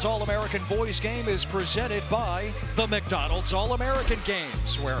 McDonald's All-American Boys Game is presented by the McDonald's All-American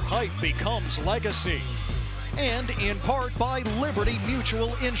Games, where hype becomes legacy. And in part by Liberty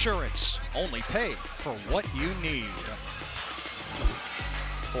Mutual Insurance. Only pay for what you need.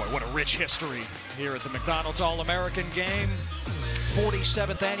 Boy, what a rich history here at the McDonald's All-American Game.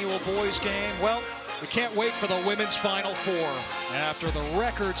 47th annual Boys Game. Well, we can't wait for the women's Final Four. After the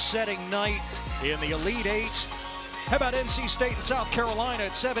record-setting night in the Elite Eight, how about NC State and South Carolina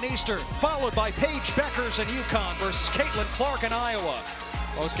at 7 Eastern, followed by Paige Beckers and UConn versus Caitlin Clark and Iowa.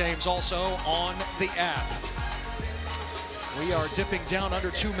 Both games also on the app. We are dipping down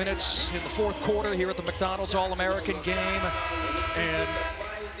under 2 minutes in the fourth quarter here at the McDonald's All-American Game. And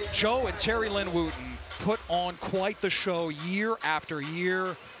Joe and Terry Lynn Wooten put on quite the show year after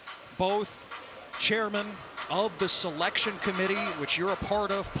year. Both chairman of the selection committee, which you're a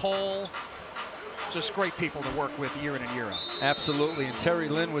part of, Paul. Just great people to work with year in and year out. Absolutely, and Terry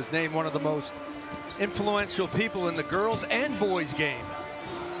Lynn was named one of the most influential people in the girls and boys game.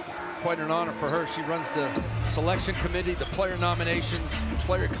 Quite an honor for her. She runs the selection committee, the player nominations,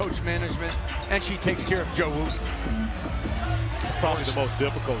 player coach management, and she takes care of Joe Wooten. It's probably the most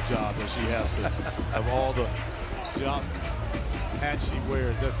difficult job that she has to, of all the job hats she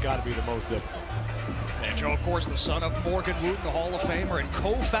wears, that's got to be the most difficult. And Joe, of course, the son of Morgan Wooten, the Hall of Famer and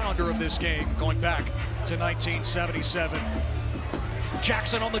co-founder of this game, going back to 1977.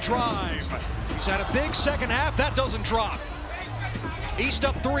 Jackson on the drive. He's had a big second half. That doesn't drop. East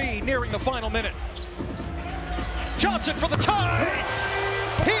up 3, nearing the final minute. Johnson for the tie.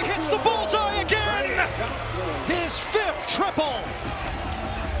 He hits the bullseye again. His 5th triple.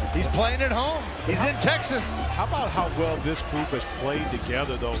 He's playing at home. He's in Texas. How about how well this group has played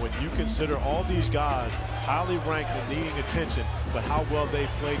together, though, when you consider all these guys highly ranked and needing attention, but how well they've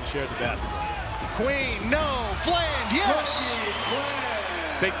played and shared the basketball. Queen, no. Fland, yes.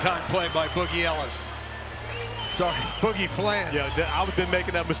 Big time play by Boogie Ellis. Sorry, Boogie Fland. Yeah, I've been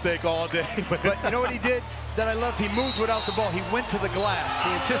making that mistake all day. But you know what he did that I loved? He moved without the ball. He went to the glass. He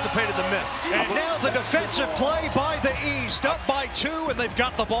anticipated the miss. And now the defensive play by the East, up by 2, and they've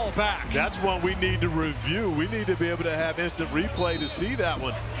got the ball back. That's one we need to review. We need to be able to have instant replay to see that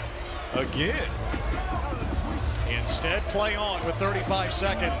one again. Instead, play on with 35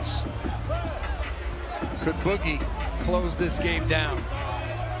 seconds. Could Boogie close this game down?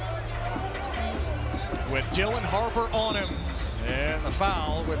 With Dylan Harper on him. And the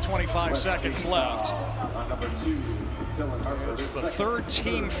foul with 25 seconds left. It's the 3rd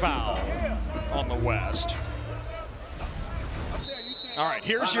team foul on the West. All right,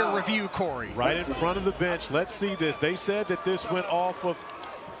 here's your review, Corey. Right in front of the bench. Let's see this. They said that this went off of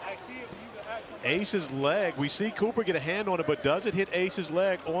Ace's leg. We see Cooper get a hand on it, but does it hit Ace's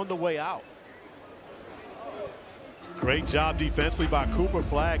leg on the way out? Great job defensively by Cooper.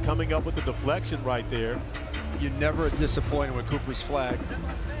 Flagg coming up with the deflection right there. You're never disappointed with Cooper's Flagg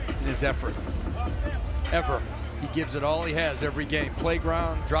in his effort. Ever. He gives it all he has every game.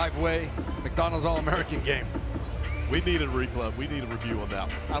 Playground, driveway, McDonald's All-American Game. We need a replay. We need a review on that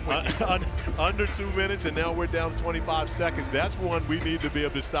one. Under 2 minutes, and now we're down 25 seconds. That's one we need to be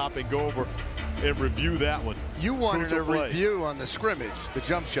able to stop and go over and review that one. You wanted a review on the scrimmage, the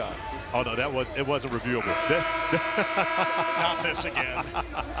jump shot. Oh no, it wasn't reviewable. Not this again.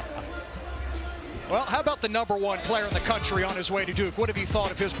 Well, how about the #1 player in the country on his way to Duke? What have you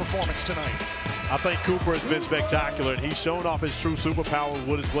thought of his performance tonight? I think Cooper has been spectacular, and he's shown off his true superpower,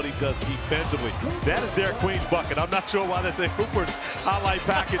 what he does defensively. That is Derik Queen's bucket. I'm not sure why they say Cooper's highlight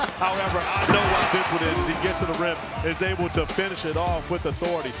package. However, I know what this one is. He gets to the rim, is able to finish it off with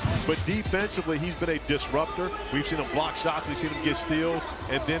authority. But defensively, he's been a disruptor. We've seen him block shots. We've seen him get steals.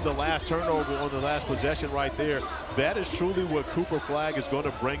 And then the last turnover on the last possession right there. That is truly what Cooper Flagg is going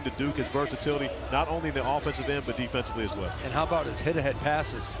to bring to Duke, his versatility, not only in the offensive end, but defensively as well. And how about his hit-ahead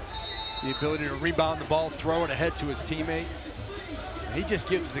passes? The ability to rebound the ball, throw it ahead to his teammate. He just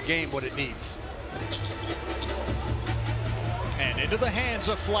gives the game what it needs. And into the hands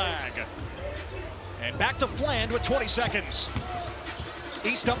of Flagg. And back to Fland with 20 seconds.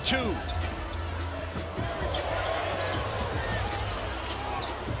 East up 2. No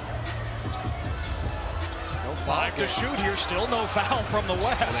Flagg to shoot here. Still no foul from the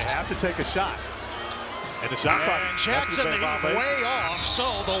West. And they have to take a shot. And the shot clock. And Jackson way off,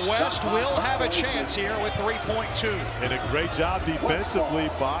 so the West will have a chance here with 3.2. And a great job defensively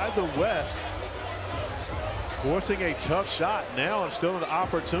by the West, forcing a tough shot. Now I'm still an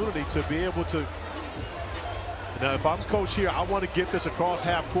opportunity to be able to. Now, if I'm coach here, I want to get this across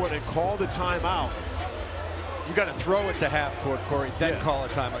half court and call the timeout. You got to throw it to half court, Corey, then call a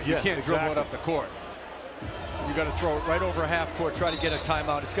timeout. You can't dribble it up the court. You got to throw it right over half court, try to get a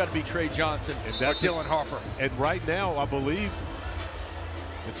timeout. It's got to be Tre Johnson or Dylan Harper. And right now, I believe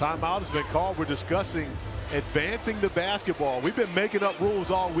the timeout has been called. We're discussing advancing the basketball. We've been making up rules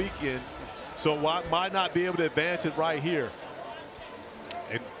all weekend, so why might not be able to advance it right here?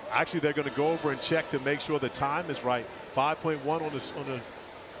 And actually, they're going to go over and check to make sure the time is right. 5.1 on the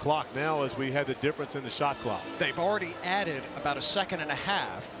clock now as we had the difference in the shot clock. They've already added about a second and a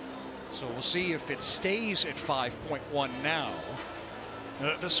half. So we'll see if it stays at 5.1 now.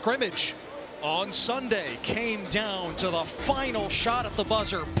 The scrimmage on Sunday came down to the final shot at the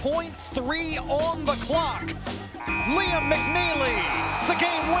buzzer. 0.3 on the clock. Liam McNeeley, the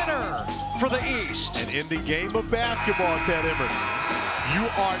game winner for the East. And in the game of basketball, Ted Emmert, you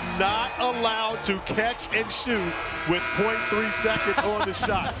are not allowed to catch and shoot with 0.3 seconds on the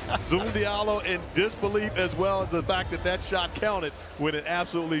shot. Zoom Diallo in disbelief, as well as the fact that that shot counted when it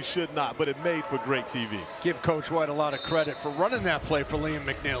absolutely should not, but it made for great TV. Give Coach White a lot of credit for running that play for Liam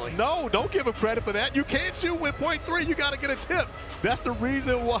McNeeley. No, don't give him credit for that. You can't shoot with 0.3. You got to get a tip. That's the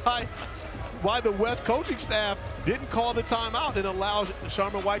reason why the West coaching staff didn't call the timeout and allowed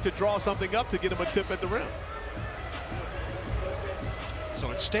Sharman White to draw something up to get him a tip at the rim. So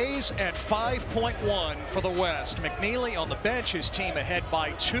it stays at 5.1 for the West. McNeeley on the bench, his team ahead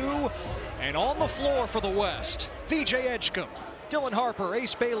by 2. And on the floor for the West, VJ Edgecombe, Dylan Harper,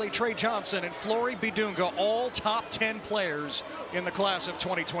 Ace Bailey, Tre Johnson, and Flory Bidunga, all top 10 players in the class of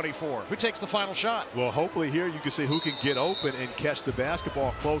 2024. Who takes the final shot? Well, hopefully here you can see who can get open and catch the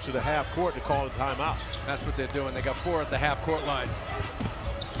basketball closer to half court to call a timeout. That's what they're doing. They got 4 at the half court line.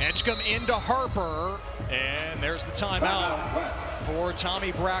 Edgecombe into Harper, and there's the timeout for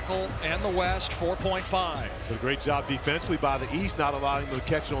Tommy Brackle and the West, 4.5. A great job defensively by the East, not allowing them to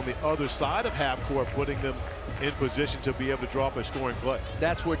catch it on the other side of half court, putting them in position to be able to draw up a scoring play.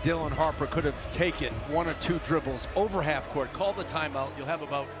 That's where Dylan Harper could have taken 1 or 2 dribbles over half court, called the timeout. You'll have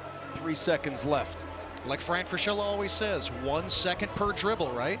about 3 seconds left. Like Fran Fraschilla always says, 1 second per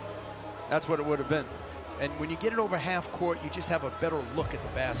dribble, right? That's what it would have been. And when you get it over half court, you just have a better look at the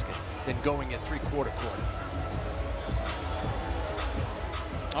basket than going at 3/4 court.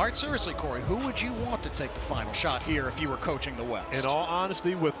 All right, seriously, Corey, who would you want to take the final shot here if you were coaching the West? In all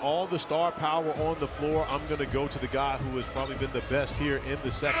honesty, with all the star power on the floor, I'm going to go to the guy who has probably been the best here in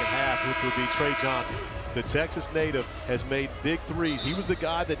the second half, which would be Tre Johnson. The Texas native has made big threes. He was the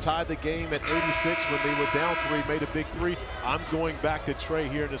guy that tied the game at 86 when they were down 3, made a big 3. I'm going back to Tre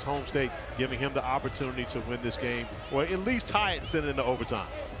here in his home state, giving him the opportunity to win this game, or at least tie it and send it into overtime.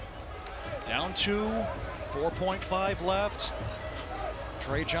 Down 2, 4.5 left.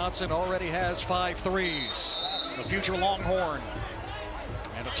 Tre Johnson already has 5 threes. The future Longhorn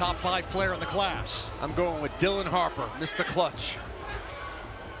and a top 5 player in the class. I'm going with Dylan Harper, Mr. Clutch.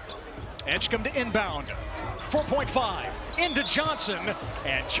 Edgecombe to inbound. 4.5 into Johnson,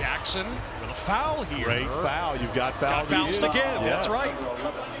 and Jackson with a foul here. Great foul. You've got foul. Got fouls to give. Yeah. That's right.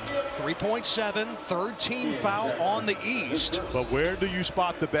 3.7, third team foul on the East. But where do you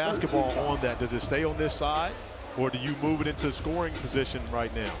spot the basketball on that? Does it stay on this side? or do you move it into scoring position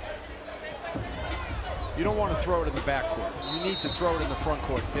right now? You don't want to throw it in the backcourt. You need to throw it in the front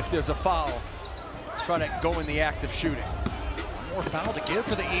court. If there's a foul, try to go in the act of shooting. One more foul to give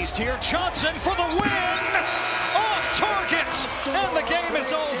for the East here. Johnson for the win! Off target! And the game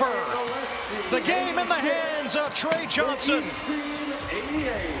is over. The game in the hands of Tre Johnson.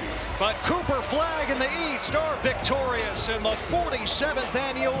 But Cooper Flagg and the East are victorious in the 47th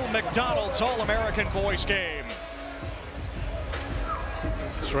annual McDonald's All-American Boys Game.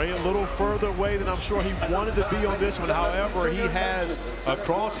 Tre a little further away than I'm sure he wanted to be on this one. However, he has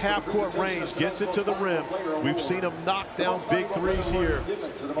across half-court range, gets it to the rim. We've seen him knock down big threes here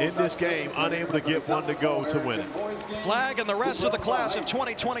in this game, unable to get one to go to win it. Flagg and the rest of the class of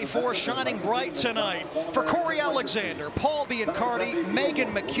 2024 shining bright tonight. For Corey Alexander, Paul Biancardi,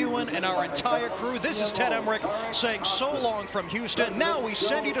 Megan McEwen, and our entire crew, this is Ted Emmerich saying so long from Houston. Now we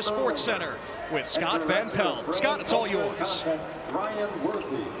send you to Sports Center with Scott Van Pelt. Scott, it's all yours. Ryan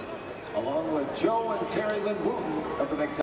Worthy, along with Joe and Terry Lynn Wooten of the McDonald's.